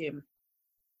Stadium,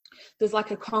 there's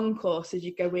like a concourse as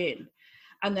you go in,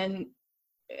 and then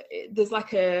there's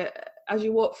like as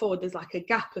you walk forward, there's like a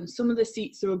gap, and some of the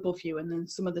seats are above you and then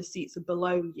some of the seats are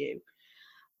below you.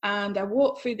 And I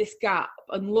walked through this gap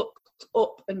and looked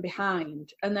up and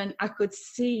behind, and then I could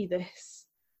see this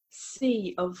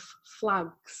sea of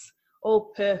flags,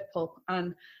 all purple,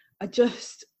 and I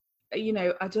just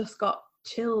got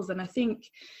chills. And I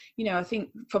think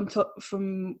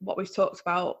from what we've talked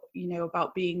about,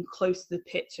 about being close to the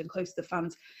pitch and close to the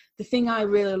fans, the thing I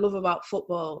really love about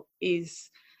football is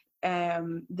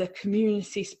the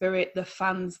community spirit, the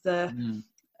fans, the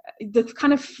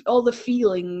kind of all the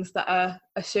feelings that are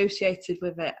associated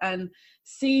with it, and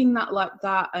seeing that like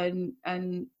that, and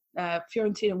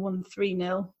Fiorentina won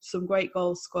 3-0, some great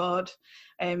goals scored.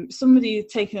 Somebody had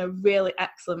taken a really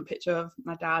excellent picture of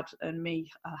my dad and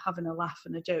me having a laugh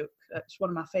and a joke. It's one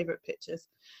of my favourite pictures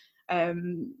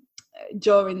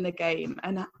during the game.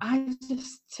 And I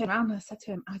just turned around and I said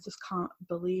to him, I just can't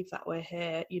believe that we're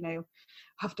here,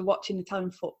 after watching Italian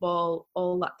football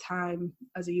all that time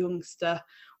as a youngster,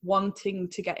 wanting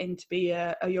to get in to be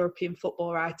a European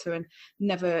football writer and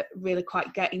never really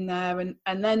quite getting there.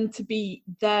 And then to be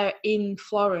there in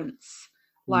Florence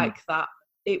like that,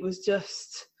 it was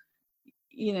just,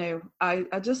 I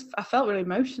felt really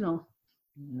emotional.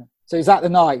 So is that the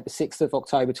night, the 6th of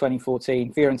October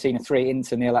 2014, Fiorentina 3,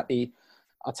 Inter 0 at the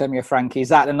Artemio Franchi? Is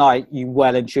that the night you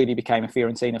well and truly became a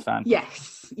Fiorentina fan?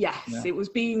 Yes. Yeah. It was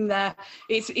being there.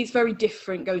 It's very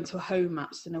different going to a home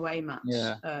match than away match.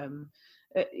 Yeah.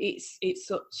 It's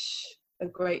such a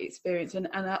great experience, and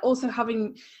also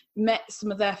having met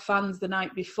some of their fans the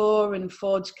night before and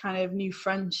forged kind of new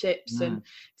friendships, and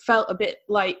felt a bit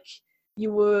like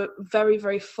you were very,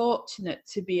 very fortunate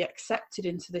to be accepted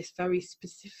into this very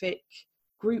specific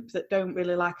group that don't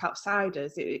really like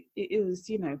outsiders. It was,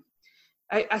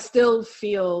 I still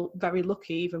feel very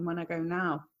lucky even when I go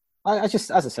now. I just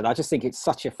think it's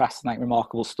such a fascinating,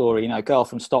 remarkable story. A girl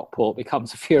from Stockport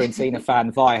becomes a Fiorentina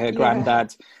fan via her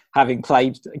granddad, having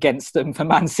played against them for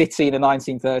Man City in the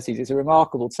 1930s. It's a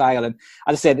remarkable tale. And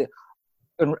as I said,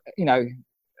 en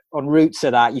route to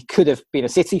that, you could have been a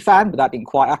City fan, but that didn't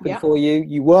quite happen for you.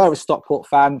 You were a Stockport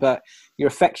fan, but your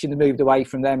affection moved away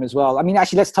from them as well. I mean,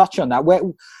 actually, let's touch on that.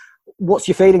 What's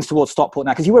your feelings towards Stockport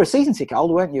now? Because you were a season ticket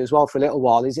holder, weren't you, as well, for a little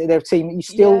while? Is there a team that you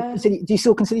still do you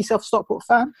still consider yourself a Stockport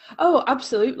fan? Oh,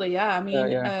 absolutely, yeah. I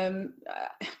mean,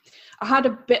 I had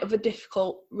a bit of a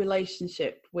difficult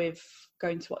relationship with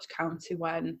going to watch County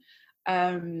when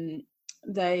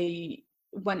they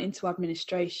went into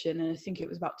administration, and I think it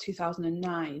was about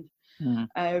 2009.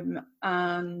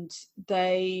 And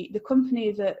the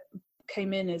company that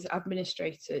came in as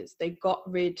administrators, they got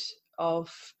rid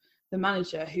of the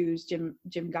manager, who's Jim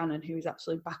Gannon, who is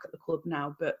actually back at the club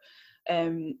now. But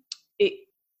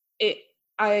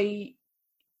I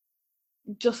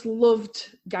just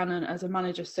loved Gannon as a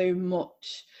manager so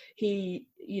much. He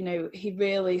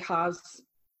really has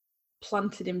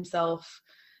planted himself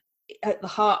at the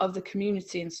heart of the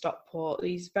community in Stockport.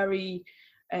 He's very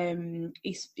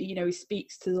he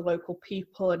speaks to the local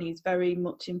people, and he's very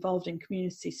much involved in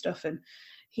community stuff. And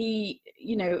he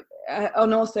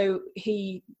and also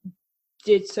he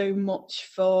did so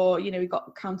much for, he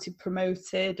got County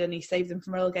promoted and he saved them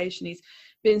from relegation. He's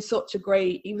been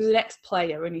he was an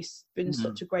ex-player, and he's been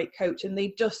such a great coach. And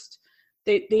the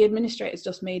administrators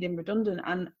just made him redundant,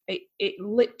 and it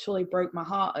literally broke my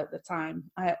heart at the time.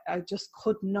 I just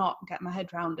could not get my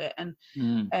head around it. And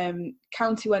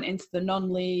County went into the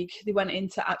non-league. They went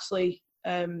into actually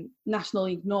National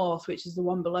League North, which is the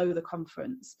one below the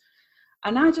conference.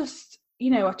 And I just,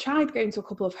 I tried going to a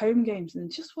couple of home games, and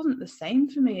it just wasn't the same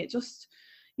for me. It just,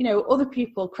 other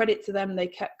people, credit to them, they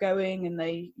kept going, and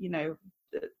they,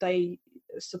 they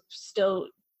still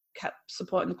kept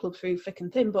supporting the club through thick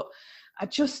and thin. But I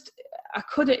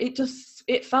couldn't.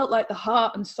 It felt like the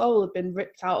heart and soul had been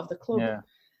ripped out of the club. Yeah.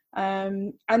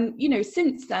 And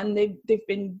since then they've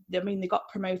been. I mean, they got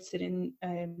promoted in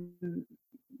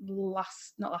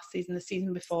not last season, the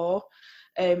season before,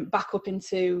 back up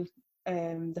into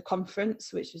the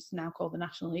conference, which is now called the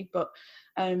National League. But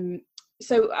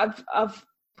so I've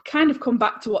kind of come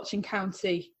back to watching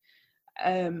County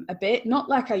a bit, not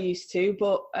like I used to,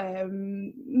 but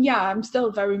I'm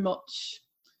still very much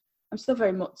a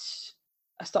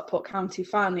Stockport County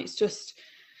fan. It's just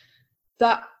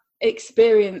that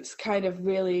experience kind of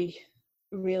really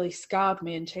scarred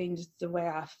me and changed the way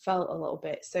I felt a little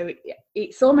bit. So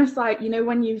it's almost like,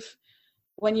 when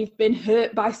you've been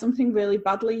hurt by something really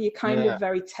badly, you're kind of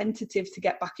very tentative to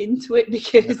get back into it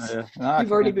because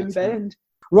you've already been burned.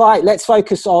 Right, let's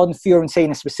focus on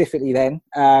Fiorentina specifically then.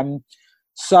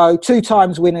 So 2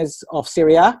 times winners of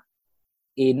Serie A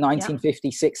in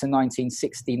 1956 and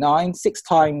 1969, 6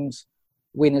 times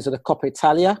winners of the Coppa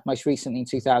Italia, most recently in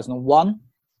 2001.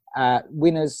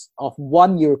 Winners of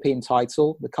 1 European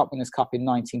title, the Cup Winners' Cup in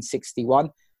 1961.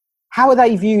 How are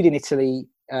they viewed in Italy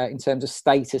in terms of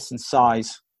status and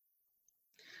size?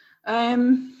 I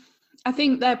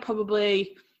think they're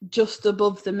probably just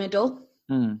above the middle.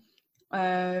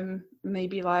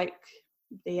 Maybe like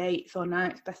the 8th or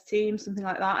 9th best team, something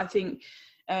like that. I think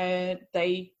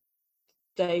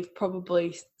they've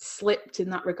probably slipped in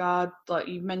that regard. Like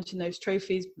you mentioned those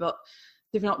trophies, but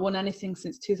they've not won anything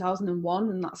since 2001,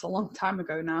 and that's a long time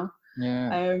ago now.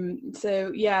 They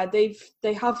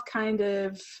have kind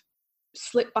of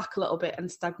slipped back a little bit and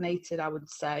stagnated, I would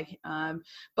say. But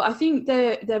I think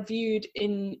they're viewed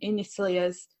in Italy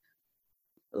as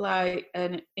like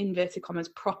an inverted commas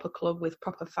proper club with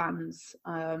proper fans.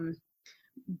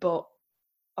 But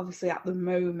obviously at the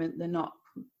moment they're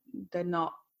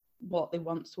not what they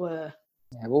once were.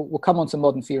 Yeah, we'll come on to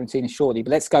modern Fiorentina shortly,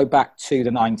 but let's go back to the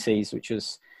 90s, which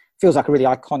feels like a really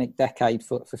iconic decade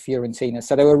for Fiorentina.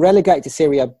 So they were relegated to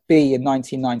Serie B in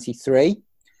 1993,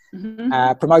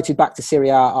 promoted back to Serie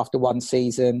A after 1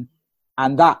 season,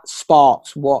 and that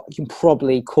sparked what you can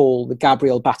probably call the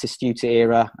Gabriel Batistuta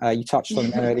era. You touched on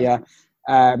him earlier.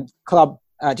 Club,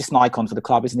 just an icon for the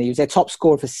club, isn't he? He was their top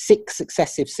scorer for 6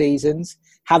 successive seasons,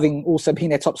 having also been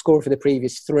their top scorer for the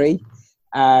previous 3.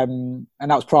 And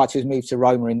that was prior to his move to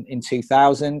Roma in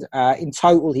 2000. In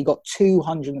total, he got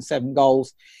 207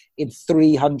 goals in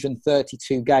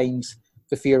 332 games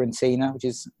for Fiorentina, which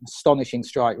is an astonishing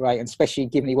strike rate, and especially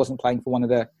given he wasn't playing for one of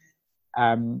the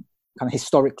kind of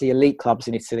historically elite clubs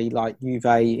in Italy like Juve,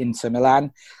 Inter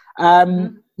Milan.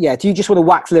 Do you just want to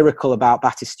wax lyrical about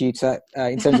Batistuta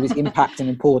in terms of his impact and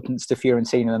importance to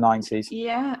Fiorentina in the 90s?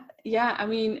 Yeah. I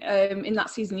mean, in that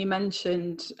season you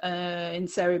mentioned in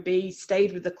Serie B, he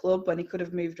stayed with the club when he could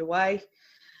have moved away.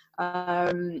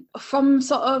 From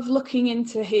sort of looking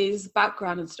into his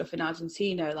background and stuff in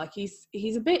Argentina, like he's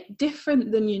a bit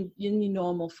different than your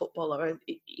normal footballer.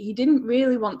 He didn't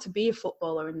really want to be a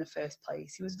footballer in the first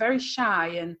place. He was very shy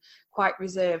and quite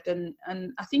reserved, and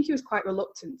I think he was quite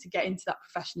reluctant to get into that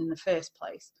profession in the first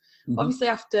place. Obviously,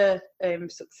 after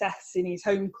success in his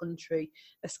home country,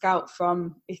 a scout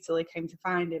from Italy came to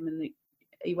find him, and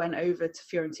he went over to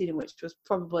Fiorentina, which was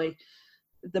probably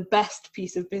the best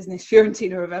piece of business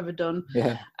Fiorentina have ever done.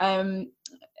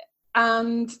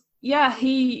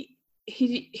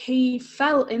 He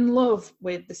fell in love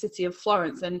with the city of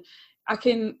Florence, and I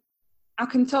can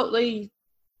totally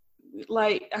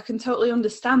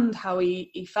understand how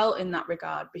he felt in that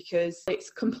regard, because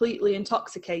it's completely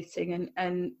intoxicating,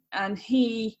 and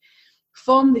he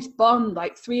formed this bond.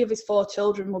 Like 3 of his 4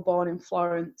 children were born in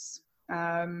Florence.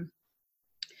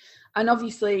 And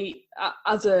obviously,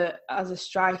 as a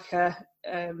striker,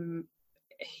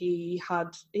 he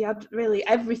had really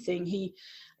everything. He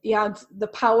had the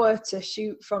power to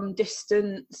shoot from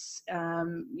distance.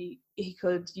 He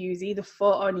could use either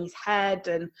foot on his head,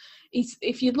 and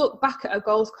if you look back at a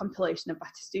goals compilation of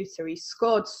Batistuta, he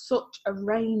scored such a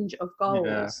range of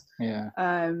goals.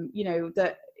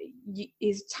 That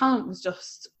his talent was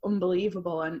just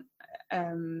unbelievable, and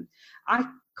I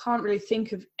can't really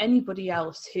think of anybody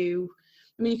else who,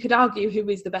 I mean, you could argue who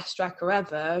is the best striker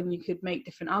ever, and you could make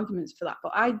different arguments for that,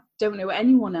 but I don't know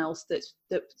anyone else that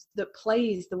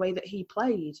plays the way that he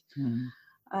played.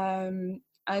 So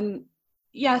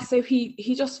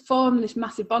he just formed this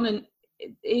massive bond, and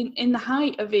in the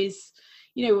height of his,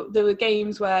 there were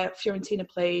games where Fiorentina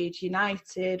played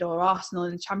United or Arsenal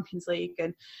in the Champions League,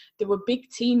 and there were big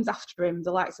teams after him,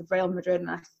 the likes of Real Madrid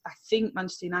and I think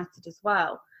Manchester United as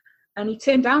well. and he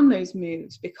turned down those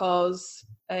moves because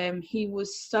he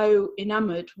was so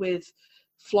enamoured with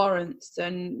Florence,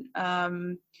 and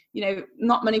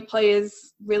not many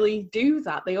players really do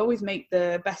that. They always make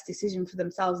the best decision for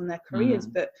themselves and their careers,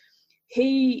 but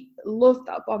he loved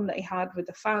that bond that he had with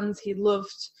the fans. He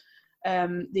loved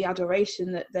the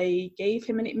adoration that they gave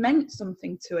him, and it meant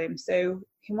something to him, so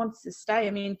he wanted to stay.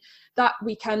 I mean, that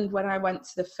weekend when I went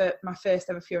to my first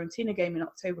ever Fiorentina game in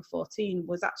October 14 he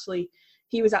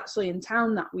was actually in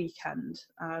town that weekend.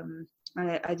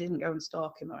 I didn't go and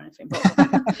stalk him or anything, but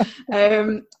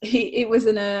it was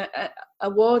an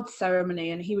awards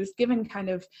ceremony, and he was given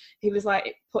he was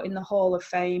like put in the Hall of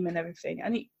Fame and everything,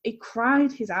 and he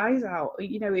cried his eyes out.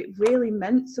 It really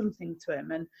meant something to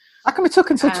him. And how come it took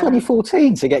until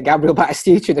 2014 to get Gabriel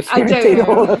Batistuta in the Fiorentina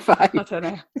Hall of Fame? I don't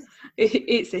know.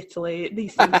 It's Italy.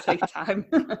 These things take time.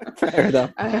 Fair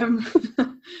enough.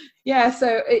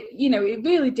 So it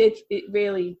really did. It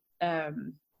really.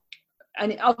 And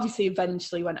it obviously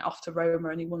eventually went off to Roma,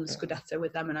 and he won the Scudetto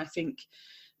with them. And I think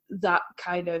that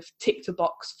kind of ticked a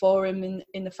box for him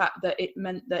in the fact that it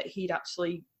meant that he'd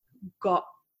actually got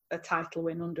a title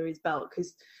win under his belt,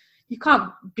 because you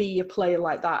can't be a player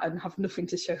like that and have nothing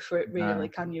to show for it, really,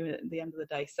 can you, at the end of the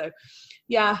day? So,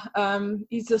 he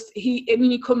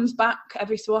comes back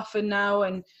every so often now,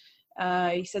 and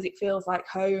he says it feels like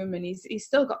home, and he's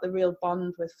still got the real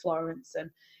bond with Florence. And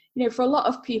for a lot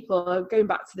of people, going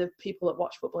back to the people that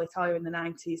watched Football Italia in the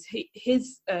 90s,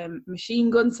 his machine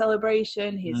gun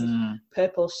celebration, his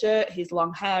purple shirt, his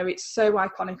long hair, it's so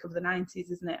iconic of the 90s,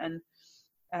 isn't it? And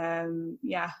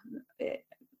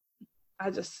I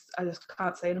just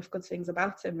can't say enough good things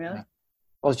about him, really.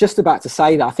 I was just about to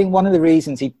say that. I think one of the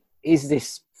reasons he is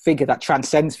this figure that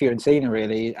transcends Fiorentina,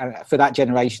 really, for that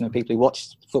generation of people who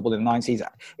watched football in the 90s,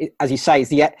 as you say, is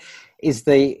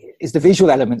the visual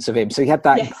elements of him. So he had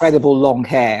that incredible long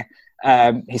hair.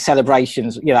 His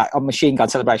celebrations, on machine gun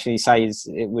celebration, he says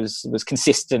it was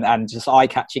consistent and just eye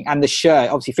catching. And the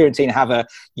shirt, obviously, Fiorentina have a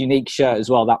unique shirt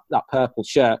as well, that purple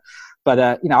shirt. But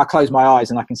I close my eyes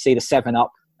and I can see the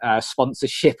 7-Up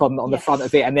sponsorship on the front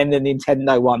of it, and then the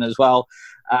Nintendo one as well.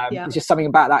 There's just something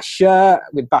about that shirt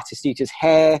with Batistuta's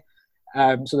hair.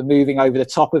 Sort of moving over the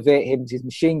top of it, his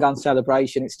machine gun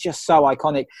celebration. It's just so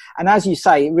iconic. And as you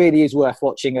say, it really is worth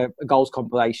watching a goals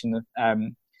compilation of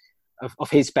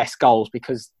his best goals,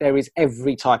 because there is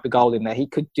every type of goal in there. He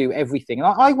could do everything. And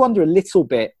I wonder a little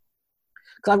bit,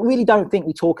 because I really don't think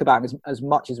we talk about him as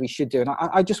much as we should do. And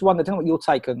I just wonder, I don't know what your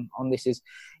take on this is,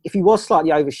 if he was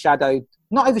slightly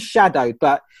not overshadowed,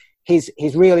 but his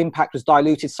real impact was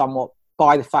diluted somewhat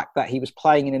by the fact that he was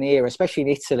playing in an era, especially in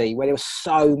Italy, where there were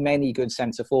so many good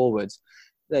centre forwards.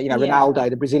 Ronaldo,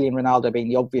 the Brazilian Ronaldo being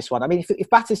the obvious one. I mean, if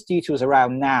Batistuta was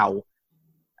around now,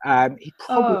 he'd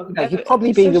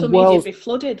probably be the world. Would be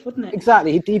flooded, wouldn't it?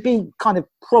 Exactly, he'd be kind of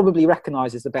probably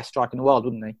recognised as the best striker in the world,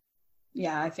 wouldn't he?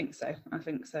 Yeah, I think so.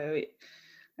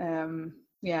 In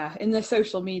the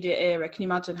social media era, can you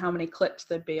imagine how many clips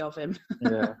there'd be of him?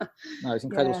 No, it's an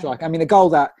incredible striker. I mean, the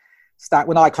goal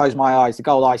when I close my eyes, the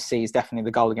goal I see is definitely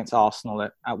the goal against Arsenal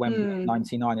at Wembley in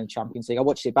 99 in the Champions League. I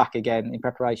watched it back again in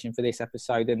preparation for this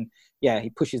episode, and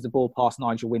he pushes the ball past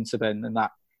Nigel Winterburn, and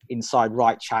that inside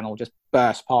right channel just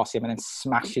bursts past him and then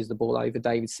smashes the ball over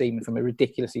David Seaman from a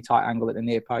ridiculously tight angle at the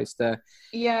near post.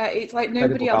 It's like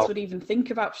nobody else would even think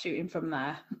about shooting from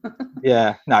there.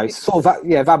 It's sort of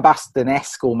Van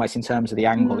Basten-esque almost in terms of the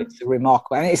angle. It's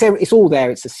remarkable, and it's all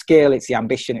there. It's the skill, it's the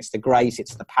ambition, it's the grace,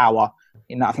 it's the power.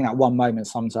 I think that one moment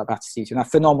sums up Batistuta. A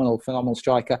phenomenal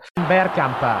striker.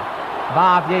 Bergkamp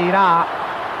va a Vieira,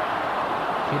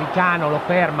 Chiricano lo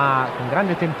ferma con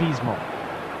grande tempismo,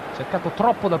 cercato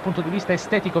troppo dal punto di vista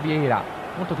estetico Vieira,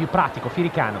 molto più pratico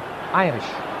Chiricano. Heinrich,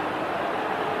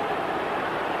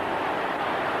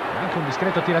 anche un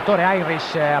discreto tiratore.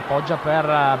 Heinrich appoggia per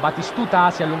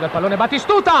Batistuta, si allunga il pallone,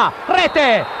 Batistuta,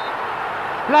 rete,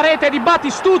 la rete di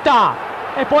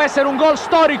Batistuta, e può essere un gol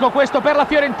storico questo per la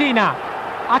Fiorentina.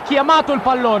 Ha chiamato il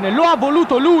pallone, lo ha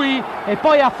voluto lui e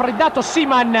poi ha freddato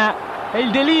Seaman. E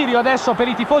il delirio adesso per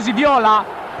i tifosi viola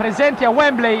presenti a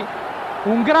Wembley.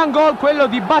 Un gran gol quello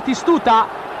di Batistuta,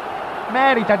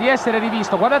 merita di essere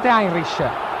rivisto. Guardate Heinrich,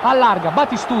 allarga,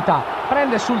 Batistuta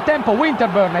prende sul tempo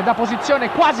Winterburn e da posizione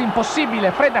quasi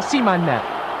impossibile fredda Seaman.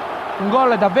 Un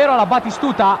gol davvero alla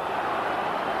Batistuta.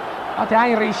 Guardate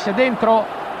Heinrich dentro,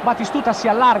 Batistuta si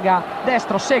allarga,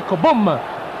 destro secco, boom,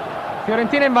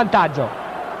 Fiorentina in vantaggio.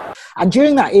 And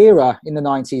during that era in the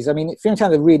 90s, I mean,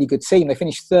 Fiorentina had a really good team. They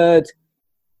finished third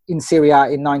in Serie A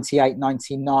in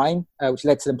 98-99, which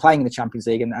led to them playing in the Champions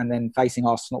League and then facing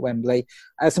Arsenal at Wembley.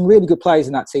 Some really good players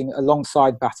in that team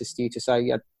alongside Batistuta. So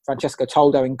you had Francesco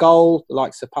Toldo in goal, the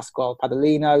likes of Pasquale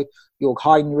Padalino, Jörg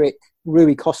Heinrich,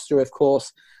 Rui Costa, of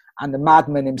course, and the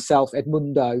madman himself,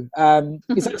 Edmundo.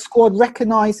 Is that squad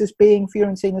recognised as being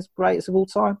Fiorentina's greatest of all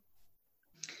time?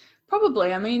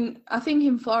 Probably. I mean, I think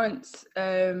in Florence,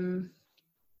 I'm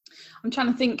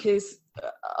trying to think, is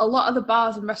a lot of the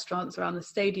bars and restaurants around the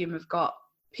stadium have got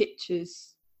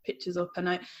pictures up,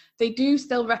 and they do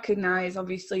still recognise,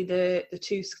 obviously, the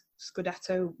two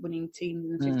Scudetto winning teams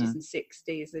in the 50s and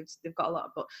 60s. They've got a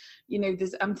lot, but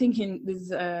I'm thinking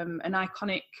there's an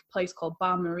iconic place called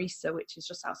Bar Marisa, which is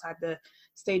just outside the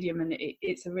stadium, and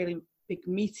it's a really big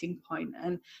meeting point,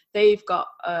 and they've got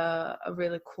a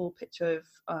really cool picture of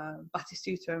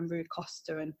Batistuta and Rui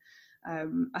Costa, and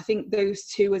I think those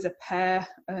two as a pair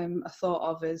are thought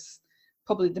of as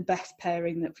probably the best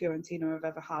pairing that Fiorentina have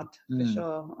ever had, for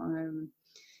sure.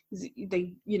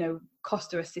 They,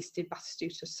 Costa assisted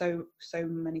Batistuta so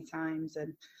many times,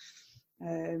 and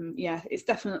it's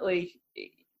definitely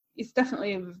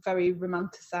a very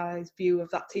romanticised view of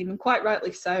that team, and quite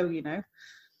rightly so,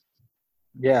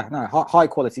 Yeah, no, high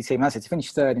quality team. That's it. To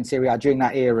finish third in Serie A during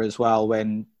that era as well,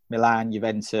 when Milan,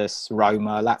 Juventus,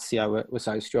 Roma, Lazio were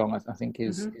so strong, I think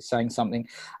is saying something.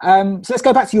 So let's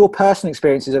go back to your personal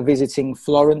experiences of visiting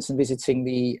Florence and visiting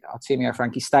the Artemio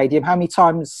Franchi Stadium. How many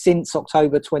times since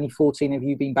October 2014 have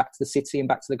you been back to the city and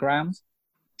back to the grounds?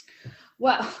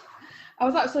 Well, I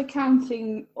was actually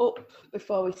counting up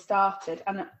before we started,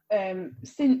 and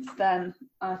since then,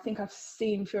 I think I've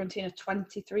seen Fiorentina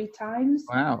 23 times.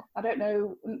 Wow. I don't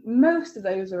know, most of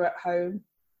those are at home.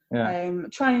 Yeah.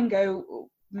 Try and go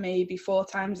maybe 4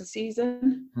 times a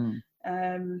season.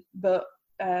 But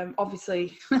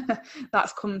obviously that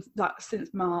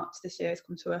since March this year has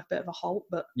come to a bit of a halt,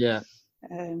 but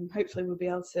hopefully we'll be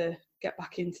able to get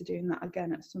back into doing that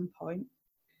again at some point.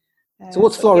 So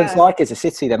what's Florence like as a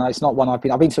city then? It's not one I've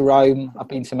been to Rome, I've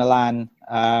been to Milan.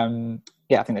 I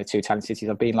think they're 2 Italian cities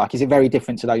I've been like. Is it very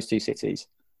different to those 2 cities?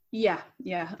 Yeah.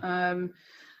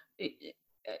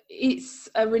 It's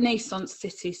a Renaissance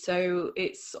city, so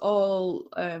it's all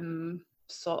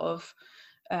sort of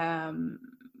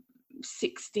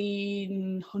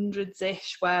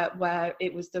 1600s-ish, where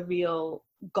it was the real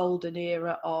golden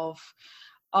era of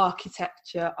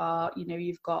architecture, art.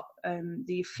 You've got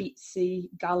the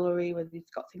Uffizi Gallery, where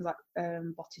you've got things like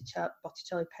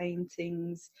Botticelli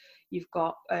paintings. You've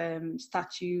got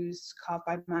statues carved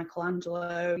by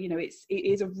Michelangelo. It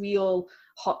is a real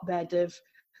hotbed of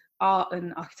art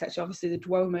and architecture. Obviously, the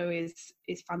Duomo is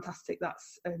fantastic.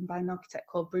 That's by an architect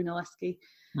called Brunelleschi,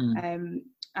 and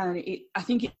I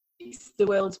think it's the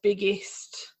world's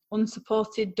biggest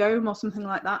unsupported dome or something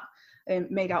like that,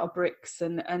 made out of bricks.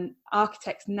 And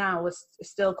architects now are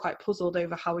still quite puzzled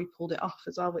over how he pulled it off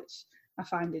as well, which I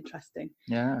find interesting.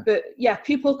 Yeah. But yeah,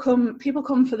 people come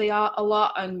for the art a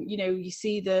lot, and you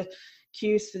see the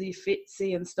queues for the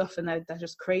Uffizi and stuff, and they're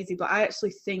just crazy. But I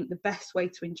actually think the best way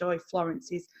to enjoy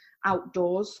Florence is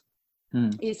outdoors.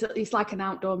 It's like an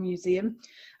outdoor museum,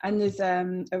 and there's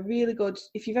a really good,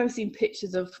 if you've ever seen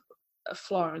pictures of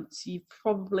Florence, they've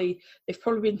probably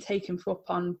been taken up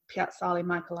on Piazzale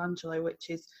Michelangelo, which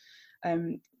is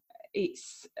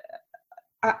it's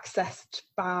accessed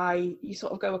by, you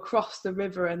sort of go across the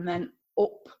river and then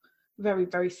up very,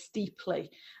 very steeply,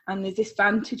 and there's this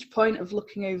vantage point of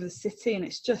looking over the city, and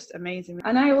it's just amazing.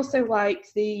 And I also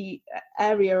like the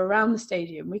area around the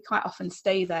stadium. We quite often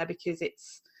stay there because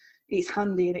it's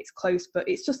handy and it's close, but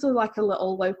it's just like a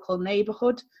little local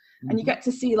neighborhood, and you get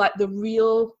to see like the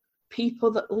real people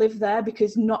that live there,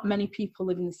 because not many people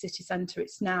live in the city centre.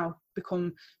 It's now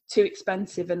become too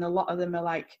expensive, and a lot of them are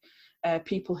like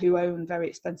people who own very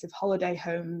expensive holiday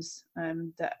homes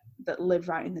that live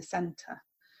right in the centre.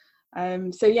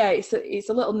 So yeah, it's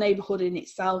a little neighbourhood in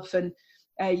itself, and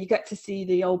you get to see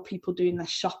the old people doing their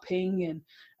shopping, and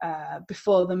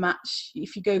before the match,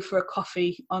 if you go for a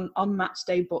coffee on match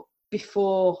day, but a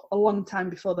long time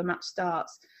before the match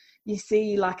starts, you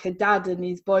see like a dad and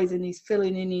his boys, and he's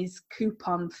filling in his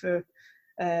coupon for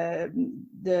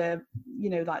the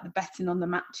betting on the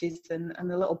matches, and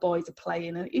the little boys are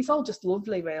playing, and it's all just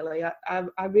lovely, really.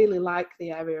 I really like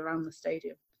the area around the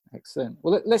stadium. Excellent.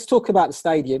 Well, let's talk about the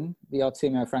stadium, the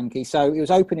Artemio Franchi. So it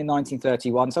was opened in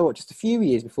 1931. So just a few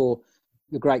years before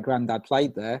your great granddad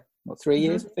played there. What, 3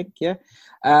 years, I think? Yeah.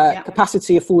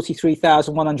 Capacity of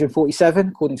 43,147,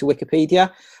 according to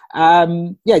Wikipedia.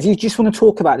 Do you just want to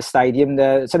talk about the stadium?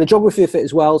 So the geography of it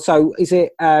as well. So is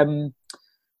it,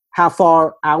 how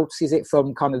far out is it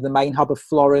from kind of the main hub of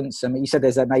Florence? I mean, you said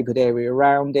there's a neighbourhood area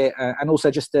around it, and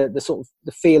also just the sort of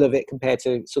the feel of it compared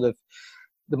to sort of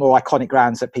the more iconic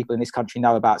grounds that people in this country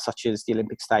know about, such as the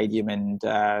Olympic Stadium and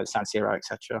San Siro,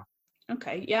 etc.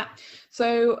 Okay, yeah.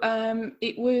 So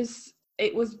it was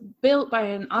built by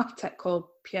an architect called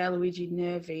Pierluigi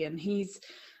Nervi, and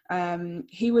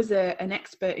he was an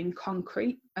expert in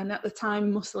concrete. And at the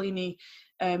time, Mussolini,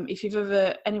 if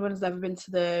anyone has ever been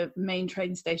to the main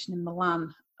train station in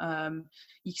Milan,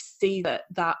 you see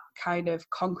that kind of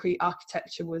concrete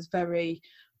architecture was very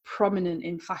prominent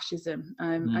in fascism,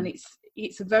 and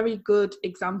it's a very good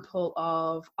example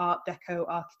of Art Deco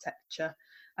architecture,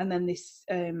 and then this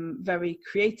very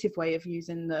creative way of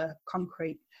using the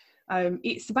concrete.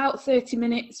 It's about 30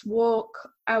 minutes walk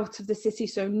out of the city,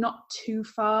 so not too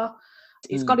far.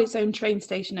 It's got its own train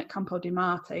station at Campo di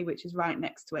Marte, which is right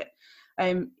next to it.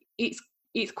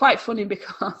 It's quite funny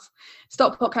because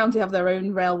Stockport County have their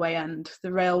own railway end.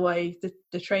 The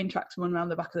train tracks run around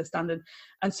the back of the stand,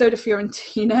 and so do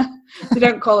Fiorentina. They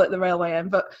don't call it the railway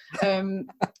end, but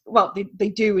well, they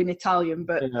do in Italian.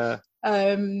 But so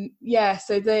they're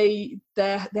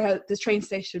the train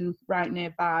station right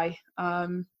nearby.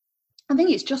 I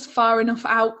think it's just far enough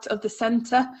out of the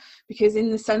centre, because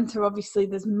in the centre, obviously,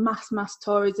 there's mass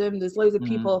tourism. There's loads of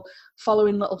people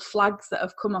following little flags that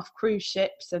have come off cruise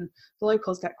ships, and the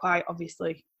locals get quite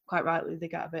rightly, they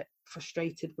get a bit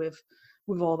frustrated with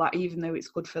all that, even though it's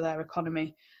good for their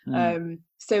economy.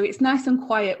 So it's nice and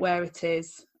quiet where it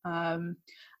is. And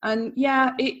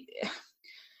yeah,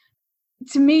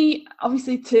 to me,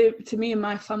 obviously, to me and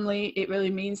my family, it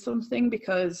really means something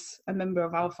because a member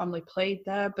of our family played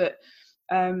there, but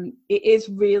it is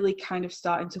really kind of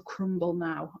starting to crumble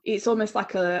now. It's almost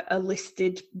like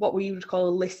what we would call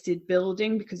a listed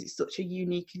building, because it's such a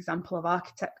unique example of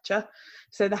architecture.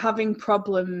 So they're having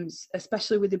problems,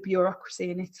 especially with the bureaucracy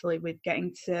in Italy, with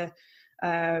getting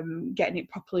it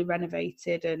properly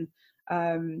renovated, and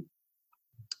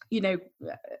they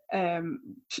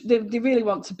really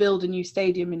want to build a new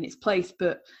stadium in its place,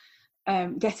 but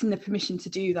getting the permission to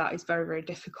do that is very, very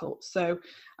difficult. So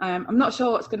I'm not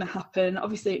sure what's going to happen.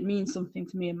 Obviously, it means something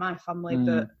to me and my family,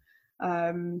 but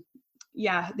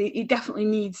it definitely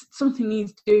needs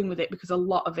doing with it, because a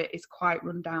lot of it is quite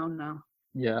run down now.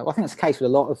 Yeah, well, I think that's the case with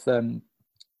a lot of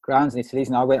grounds in Italy.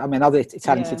 Other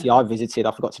Italian city I visited,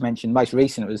 I forgot to mention, most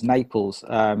recent, it was Naples.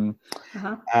 Watched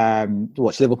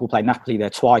Liverpool play Napoli there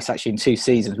twice, actually, in 2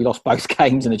 seasons. We lost both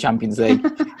games in the Champions League.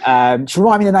 Just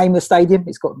remind me the name of the stadium.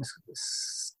 It's got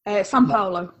San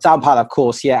Paolo. San Paolo, of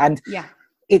course, yeah. And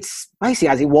it's basically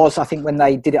as it was, I think, when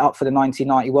they did it up for the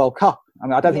 1990 World Cup. I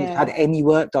mean, I don't think it's had any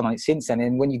work done on it since then.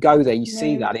 And when you go there, you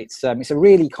see that it's a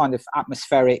really kind of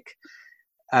atmospheric,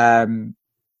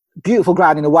 beautiful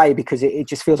ground in a way, because it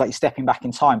just feels like you're stepping back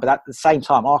in time, but at the same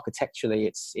time, architecturally,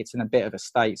 it's in a bit of a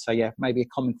state. So yeah, maybe a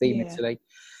common theme in Italy.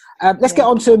 Let's get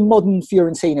on to modern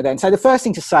Fiorentina then. So the first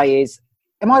thing to say is,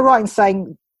 am I right in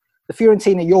saying the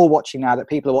Fiorentina you're watching now, that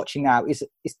people are watching now, is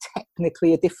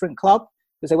technically a different club?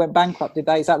 Because they went bankrupt, did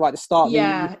they? Is that right, to start?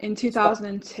 In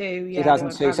 2002.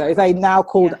 2002. So are they now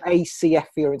called ACF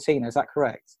Fiorentina? Is that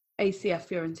correct? ACF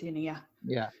Fiorentina, yeah.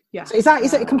 So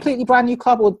is it a completely brand new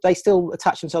club, or they still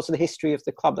attach themselves to the history of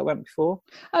the club that went before?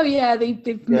 Oh yeah,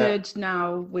 they've merged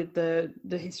now with the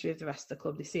history of the rest of the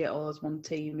club. They see it all as one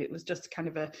team. It was just kind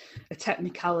of a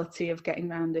technicality of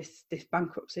getting around this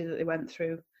bankruptcy that they went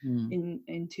through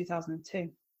in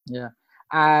 2002. Yeah,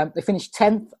 they finished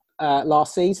 10th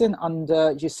last season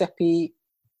under Giuseppe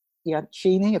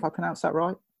Iacchini, if I pronounced that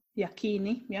right.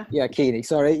 Chiellini, Chiellini,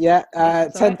 sorry.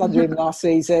 10th under him last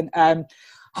season.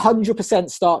 100%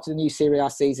 start to the new Serie A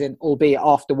season, albeit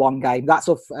after one game. That's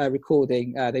off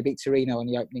recording. They beat Torino on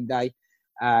the opening day.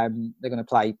 They're going to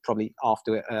play probably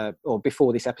after it or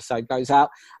before this episode goes out.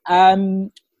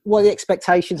 What are the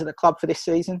expectations of the club for this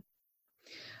season?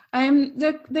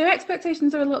 Their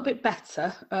expectations are a little bit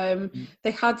better.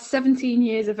 They had 17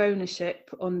 years of ownership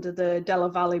under the Della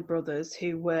Valle brothers,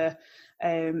 who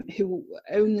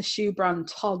own the shoe brand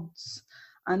Tod's,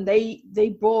 and they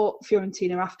bought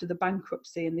Fiorentina after the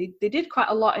bankruptcy, and they did quite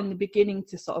a lot in the beginning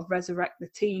to sort of resurrect the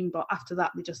team, but after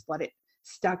that they just let it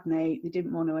stagnate. They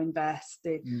didn't want to invest.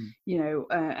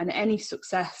 And any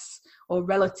success or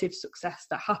relative success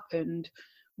that happened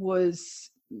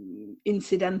was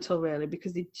incidental, really,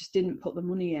 because they just didn't put the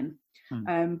money in.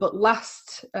 But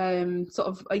last sort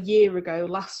of a year ago,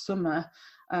 last summer,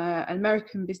 an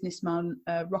American businessman,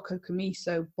 Rocco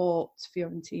Commisso, bought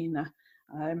Fiorentina,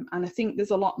 and I think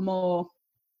there's a lot more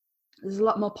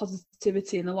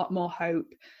positivity and a lot more hope.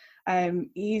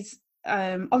 He's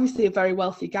obviously a very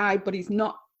wealthy guy, but he's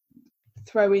not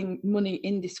throwing money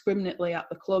indiscriminately at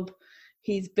the club.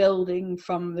 He's building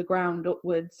from the ground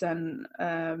upwards, and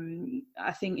I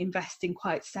think investing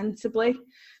quite sensibly.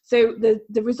 So the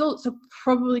results are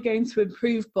probably going to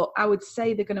improve, but I would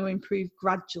say they're going to improve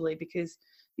gradually, because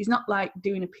he's not like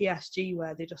doing a PSG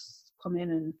where they just come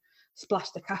in and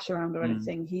splash the cash around or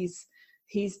anything. He's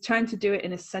trying to do it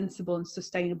in a sensible and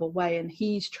sustainable way, and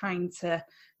he's trying to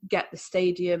get the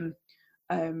stadium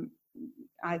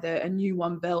either a new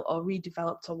one built or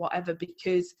redeveloped or whatever,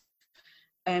 because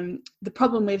the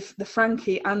problem with the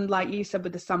Frankie and, like you said,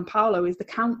 with the San Paolo is the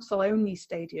council own these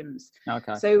stadiums.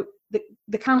 Okay. So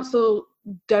the council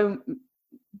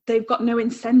they've got no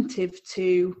incentive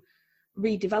to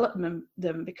redevelop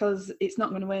them because it's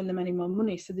not going to earn them any more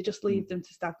money. So they just leave them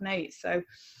to stagnate. So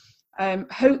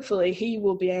hopefully he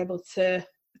will be able to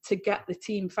get the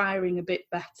team firing a bit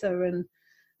better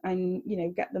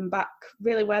and get them back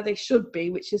really where they should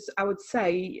be, which is, I would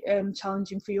say,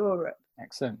 challenging for Europe.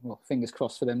 Excellent. Well, fingers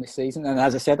crossed for them this season. And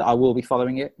as I said, I will be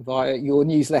following it via your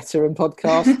newsletter and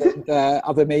podcast and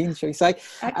other means, shall we say.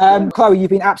 Chloe, you've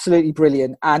been absolutely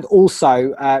brilliant and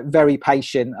also very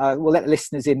patient. We'll let the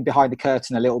listeners in behind the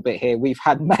curtain a little bit here. We've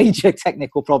had major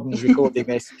technical problems recording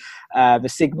this. The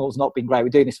signal's not been great. We're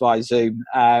doing this via Zoom.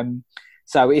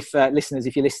 So if listeners,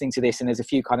 if you're listening to this and there's a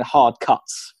few kind of hard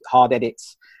cuts, hard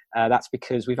edits, that's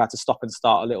because we've had to stop and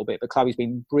start a little bit, but Chloe's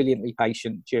been brilliantly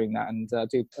patient during that, and I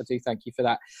do thank you for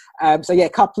that. So yeah, a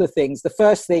couple of things. The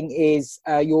first thing is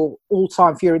your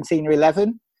all-time Fiorentina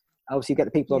 11. Obviously, you get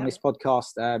the people on this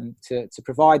podcast to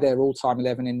provide their all-time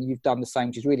 11, and you've done the same,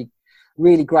 which is really,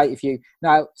 really great of you.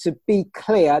 Now, to be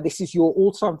clear, this is your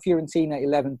all-time Fiorentina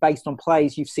 11 based on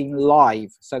players you've seen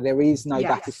live. So there is no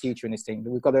Battistuta in this team.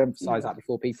 We've got to emphasise that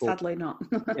before people... Sadly not.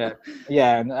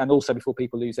 and also before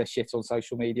people lose their shit on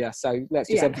social media. So let's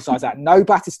just emphasise that. No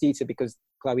Battistuta because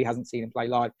Chloe hasn't seen him play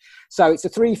live. So it's a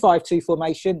 3-5-2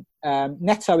 formation.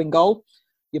 Neto in goal.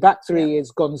 Your back three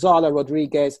is Gonzalo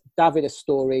Rodriguez, David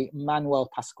Astori, Manuel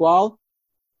Pascual.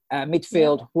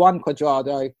 Midfield, Juan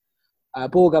Cuadrado,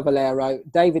 Borja Valero,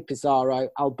 David Pizarro,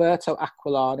 Alberto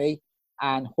Aquilani,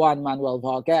 and Juan Manuel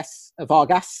Vargas,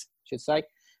 should say.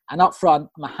 And up front,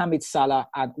 Mohamed Salah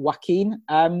and Joaquin.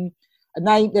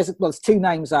 There's two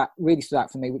names that really stood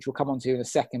out for me, which we'll come on to in a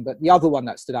second. But the other one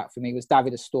that stood out for me was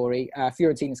David Astori,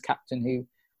 Fiorentina's captain, who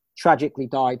tragically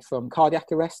died from cardiac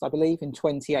arrest, I believe, in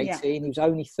 2018. Yeah. He was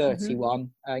only 31.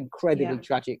 Incredibly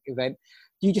tragic event.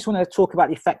 Do you just want to talk about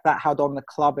the effect that had on the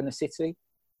club and the city?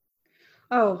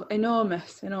 Oh,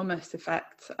 enormous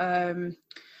effect.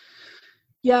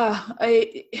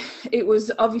 It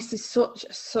was obviously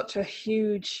such a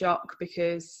huge shock,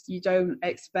 because you don't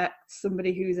expect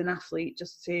somebody who's an athlete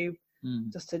just to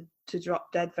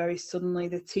drop dead very suddenly.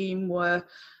 The team were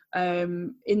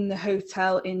in the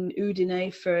hotel in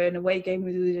Udine for an away game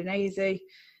with Udinese.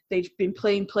 They'd been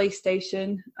playing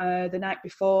PlayStation the night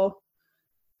before.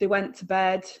 They went to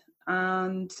bed,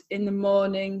 and in the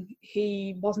morning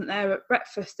he wasn't there at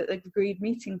breakfast at the agreed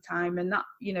meeting time, and that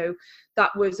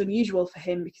was unusual for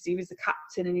him because he was the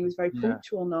captain and he was very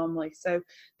punctual normally. So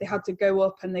they had to go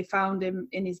up and they found him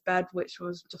in his bed, which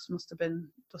must have been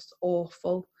just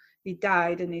awful. He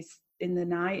died in the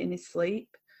night in his sleep.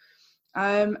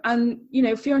 And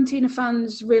Fiorentina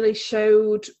fans really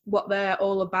showed what they're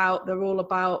all about. They're all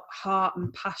about heart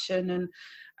and passion,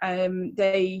 and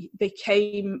they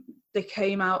came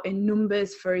out in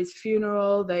numbers for his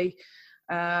funeral. It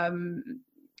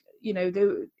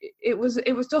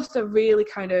was just a really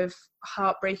kind of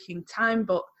heartbreaking time,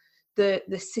 but the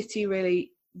city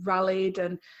really rallied,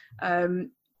 and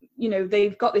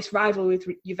they've got this rivalry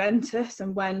with Juventus,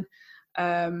 and when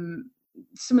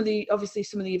some of the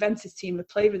Juventus team have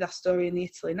played with Astori in the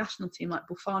Italy national team, like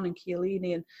Buffon and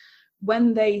Chiellini, and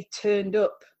when they turned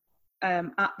up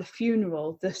at the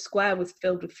funeral, the square was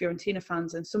filled with Fiorentina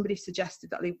fans, and somebody suggested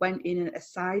that they went in at a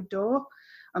side door,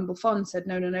 and Buffon said,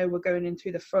 no, we're going in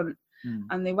through the front.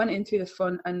 And they went in through the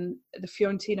front, and the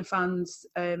Fiorentina fans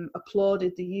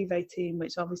applauded the Juve team,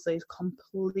 which obviously is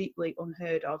completely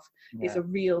unheard of. It's a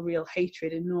real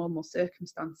hatred in normal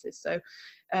circumstances. So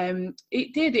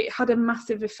it had a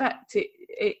massive effect.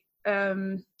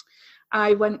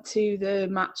 I went to the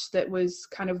match that was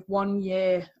kind of 1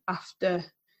 year after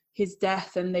his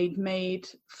death, and they'd made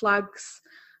flags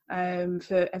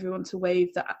for everyone to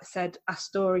wave that said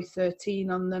Astori 13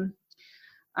 on them.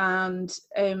 And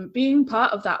being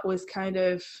part of that was kind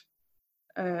of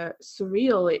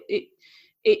surreal.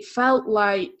 It felt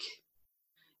like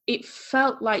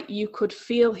you could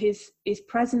feel his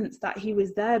presence, that he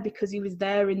was there because he was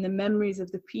there in the memories of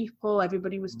the people.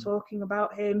 Everybody was talking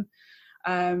about him.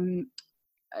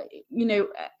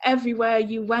 Everywhere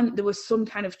you went, there was some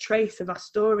kind of trace of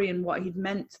Astori and what he'd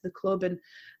meant to the club and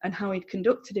how he'd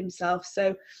conducted himself.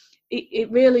 So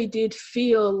it really did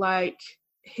feel like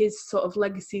his sort of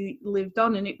legacy lived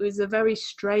on, and it was a very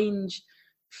strange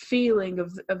feeling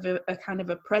of a kind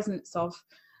of a presence of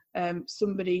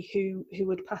somebody who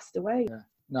had passed away. Yeah.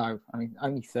 No, I mean,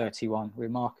 only 31,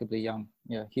 remarkably young.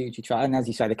 Yeah, hugely tried. And as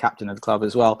you say, the captain of the club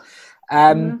as well.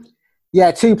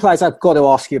 Yeah, two players I've got to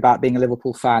ask you about being a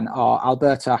Liverpool fan are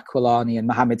Alberto Aquilani and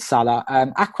Mohamed Salah.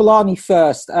 Aquilani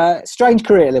first. Strange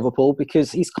career at Liverpool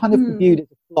because he's kind of viewed as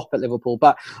a flop at Liverpool,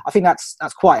 but I think that's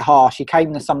quite harsh. He came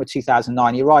in the summer of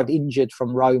 2009. He arrived injured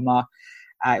from Roma.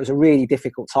 It was a really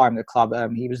difficult time at the club.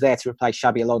 He was there to replace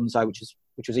Xabi Alonso, which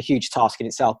was a huge task in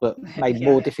itself, but made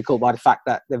more difficult by the fact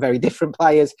that they're very different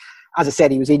players. As I said,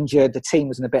 he was injured. The team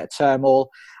was in a bit of turmoil.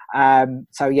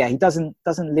 So yeah, he doesn't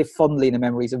live fondly in the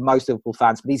memories of most Liverpool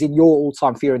fans, but he's in your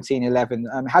all-time Fiorentina 11.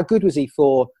 How good was he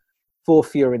for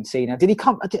Fiorentina? Did he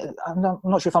come? I'm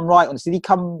not sure if I'm right on this. Did he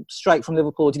come straight from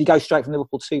Liverpool? Or did he go straight from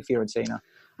Liverpool to Fiorentina?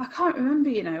 I can't remember.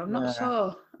 I'm not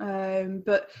sure.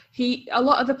 But a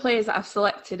lot of the players that I've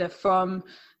selected are from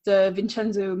the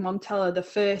Vincenzo Montella, the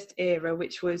first era,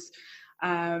 which was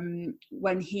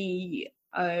when he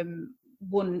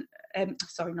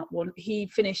he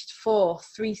finished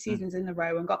fourth 3 seasons in a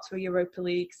row and got to a Europa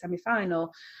League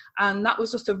semi-final, and that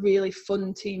was just a really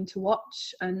fun team to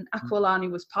watch, and Aquilani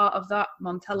was part of that.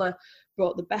 Montella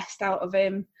brought the best out of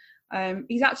him.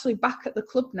 He's actually back at the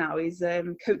club now. He's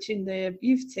coaching the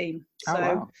youth team,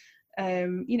 so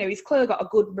he's clearly got a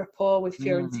good rapport with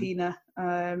Fiorentina.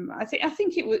 I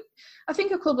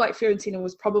think a club like Fiorentina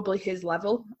was probably his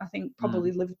level. I think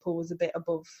probably Liverpool was a bit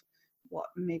above what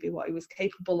he was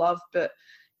capable of, but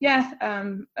yeah,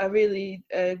 a really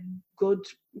good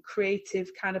creative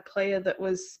kind of player that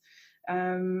was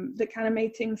that kind of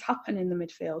made things happen in the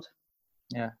midfield.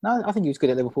 Yeah, no, I think he was good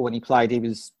at Liverpool when he played. He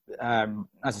was, as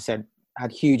I said,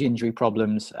 had huge injury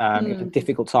problems. It was a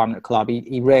difficult time at the club.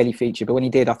 He rarely featured, but when he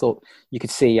did, I thought you could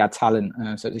see he had talent.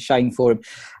 So it's a shame for him.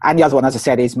 And the other one, as I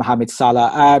said, is Mohamed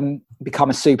Salah.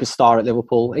 Become a superstar at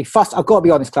Liverpool. I've got to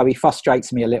be honest, Chloe, he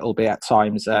frustrates me a little bit at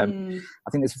times. I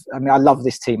love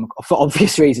this team for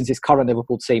obvious reasons, this current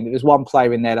Liverpool team. There's one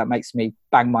player in there that makes me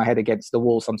bang my head against the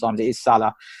wall sometimes. It is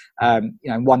Salah.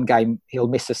 In one game, he'll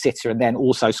miss a sitter and then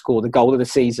also score the goal of the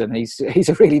season. He's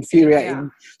a really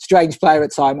infuriating, strange player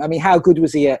at times. I mean, how good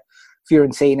was he at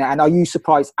Fiorentina? And are you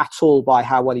surprised at all by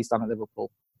how well he's done at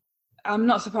Liverpool? I'm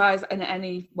not surprised in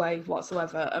any way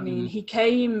whatsoever. I mean, he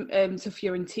came to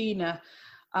Fiorentina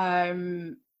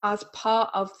as part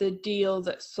of the deal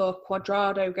that saw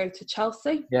Cuadrado go to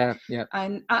Chelsea. Yeah.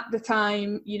 And at the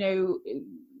time,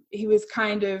 he was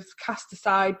kind of cast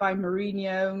aside by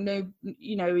Mourinho. No,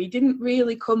 he didn't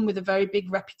really come with a very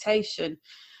big reputation.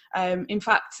 In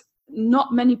fact,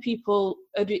 not many people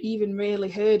had even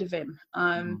really heard of him.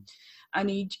 And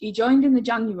he joined in the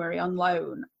January on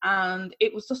loan, and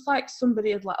it was just like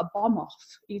somebody had let a bomb off.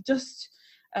 He just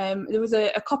there was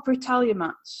a Coppa Italia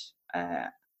match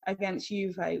against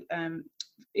Juve.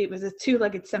 It was a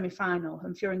 2-legged semi-final,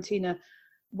 and Fiorentina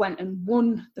went and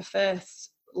won the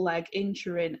first leg in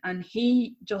Turin, and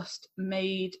he just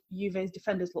made Juve's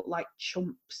defenders look like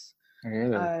chumps.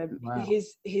 Really? Wow.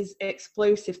 His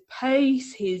explosive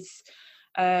pace, his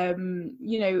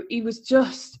he was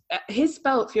just his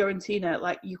spell at Fiorentina,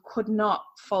 like, you could not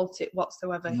fault it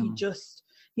whatsoever.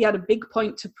 He had a big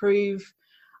point to prove,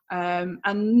 and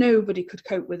nobody could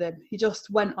cope with him. He just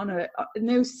went on in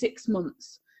those 6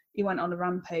 months, he went on a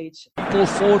rampage. Ball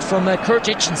forward from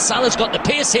Kurtic, and Salah's got the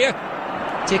pace here.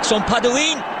 Takes on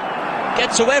Padoin,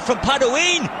 gets away from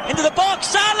Padoin, into the box.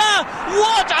 Salah,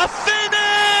 what a finish!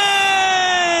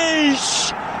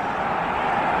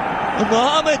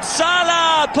 Mohamed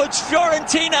Salah puts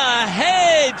Fiorentina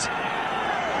ahead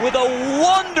with a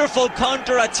wonderful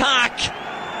counter-attack.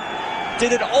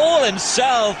 Did it all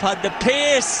himself, had the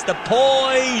pace, the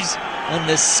poise and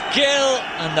the skill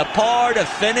and the power to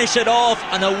finish it off.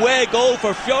 An away goal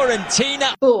for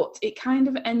Fiorentina. But it kind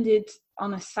of ended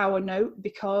on a sour note,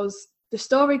 because the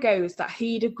story goes that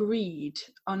he'd agreed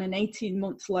on an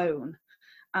 18-month loan,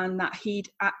 and that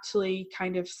he'd actually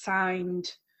kind of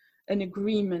signed an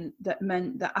agreement that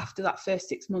meant that after that first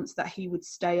 6 months that he would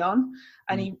stay on.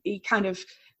 And he kind of,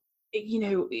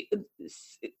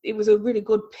 it was a really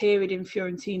good period in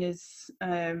Fiorentina's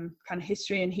kind of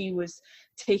history, and he was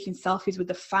taking selfies with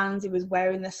the fans, he was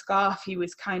wearing the scarf, he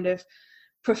was kind of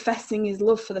professing his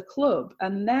love for the club.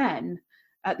 And then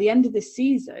at the end of the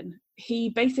season, he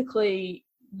basically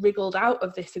wriggled out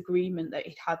of this agreement that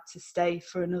he'd had to stay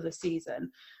for another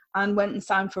season and went and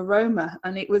signed for Roma.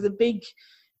 And it was a big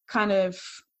kind of,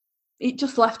 it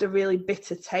just left a really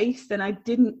bitter taste. And I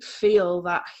didn't feel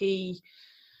that he,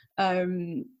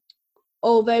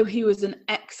 although he was an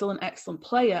excellent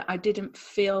player, I didn't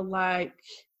feel like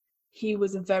he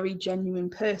was a very genuine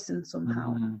person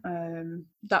somehow.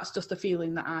 That's just a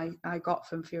feeling that I got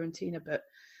from Fiorentina. But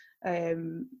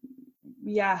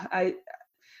yeah,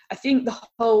 I think the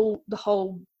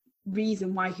whole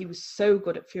reason why he was so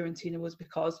good at Fiorentina was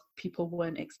because people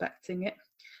weren't expecting it.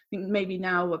 I think maybe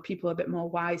now people are a bit more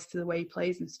wise to the way he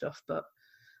plays and stuff, but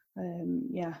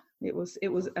yeah, it was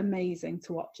amazing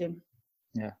to watch him.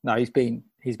 Yeah, no, he's been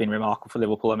remarkable for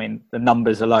Liverpool. I mean, the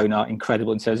numbers alone are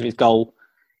incredible in terms of his goal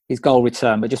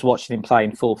return, but just watching him play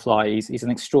in full flight, he's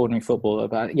an extraordinary footballer.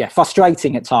 But yeah,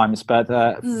 frustrating at times, but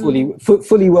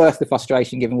fully worth the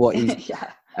frustration given what he's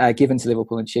given to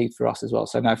Liverpool and achieved for us as well.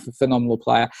 So no, phenomenal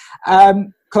player.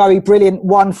 Chloe, brilliant.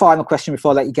 One final question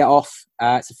before I let you get off.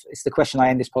 It's the question I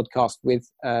end this podcast with,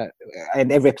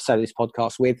 and every episode of this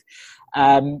podcast with.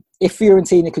 If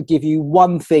Fiorentina could give you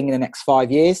one thing in the next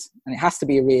 5 years, and it has to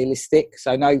be realistic,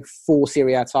 so no 4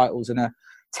 Serie A titles and a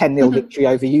 10-0 victory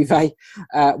over Juve,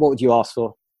 what would you ask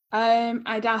for?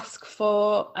 I'd ask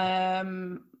for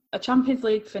a Champions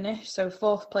League finish, so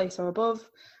 4th place or above,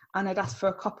 and I'd ask for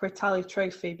a Coppa Italia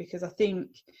trophy, because I think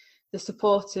the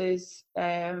supporters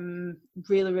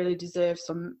really, really deserve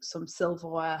some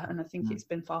silverware, and I think it's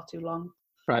been far too long.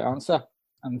 Right answer,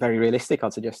 and very realistic,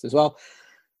 I'd suggest as well.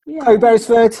 Yeah. Chloe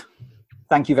Beresford,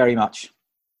 thank you very much.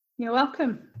 You're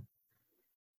welcome.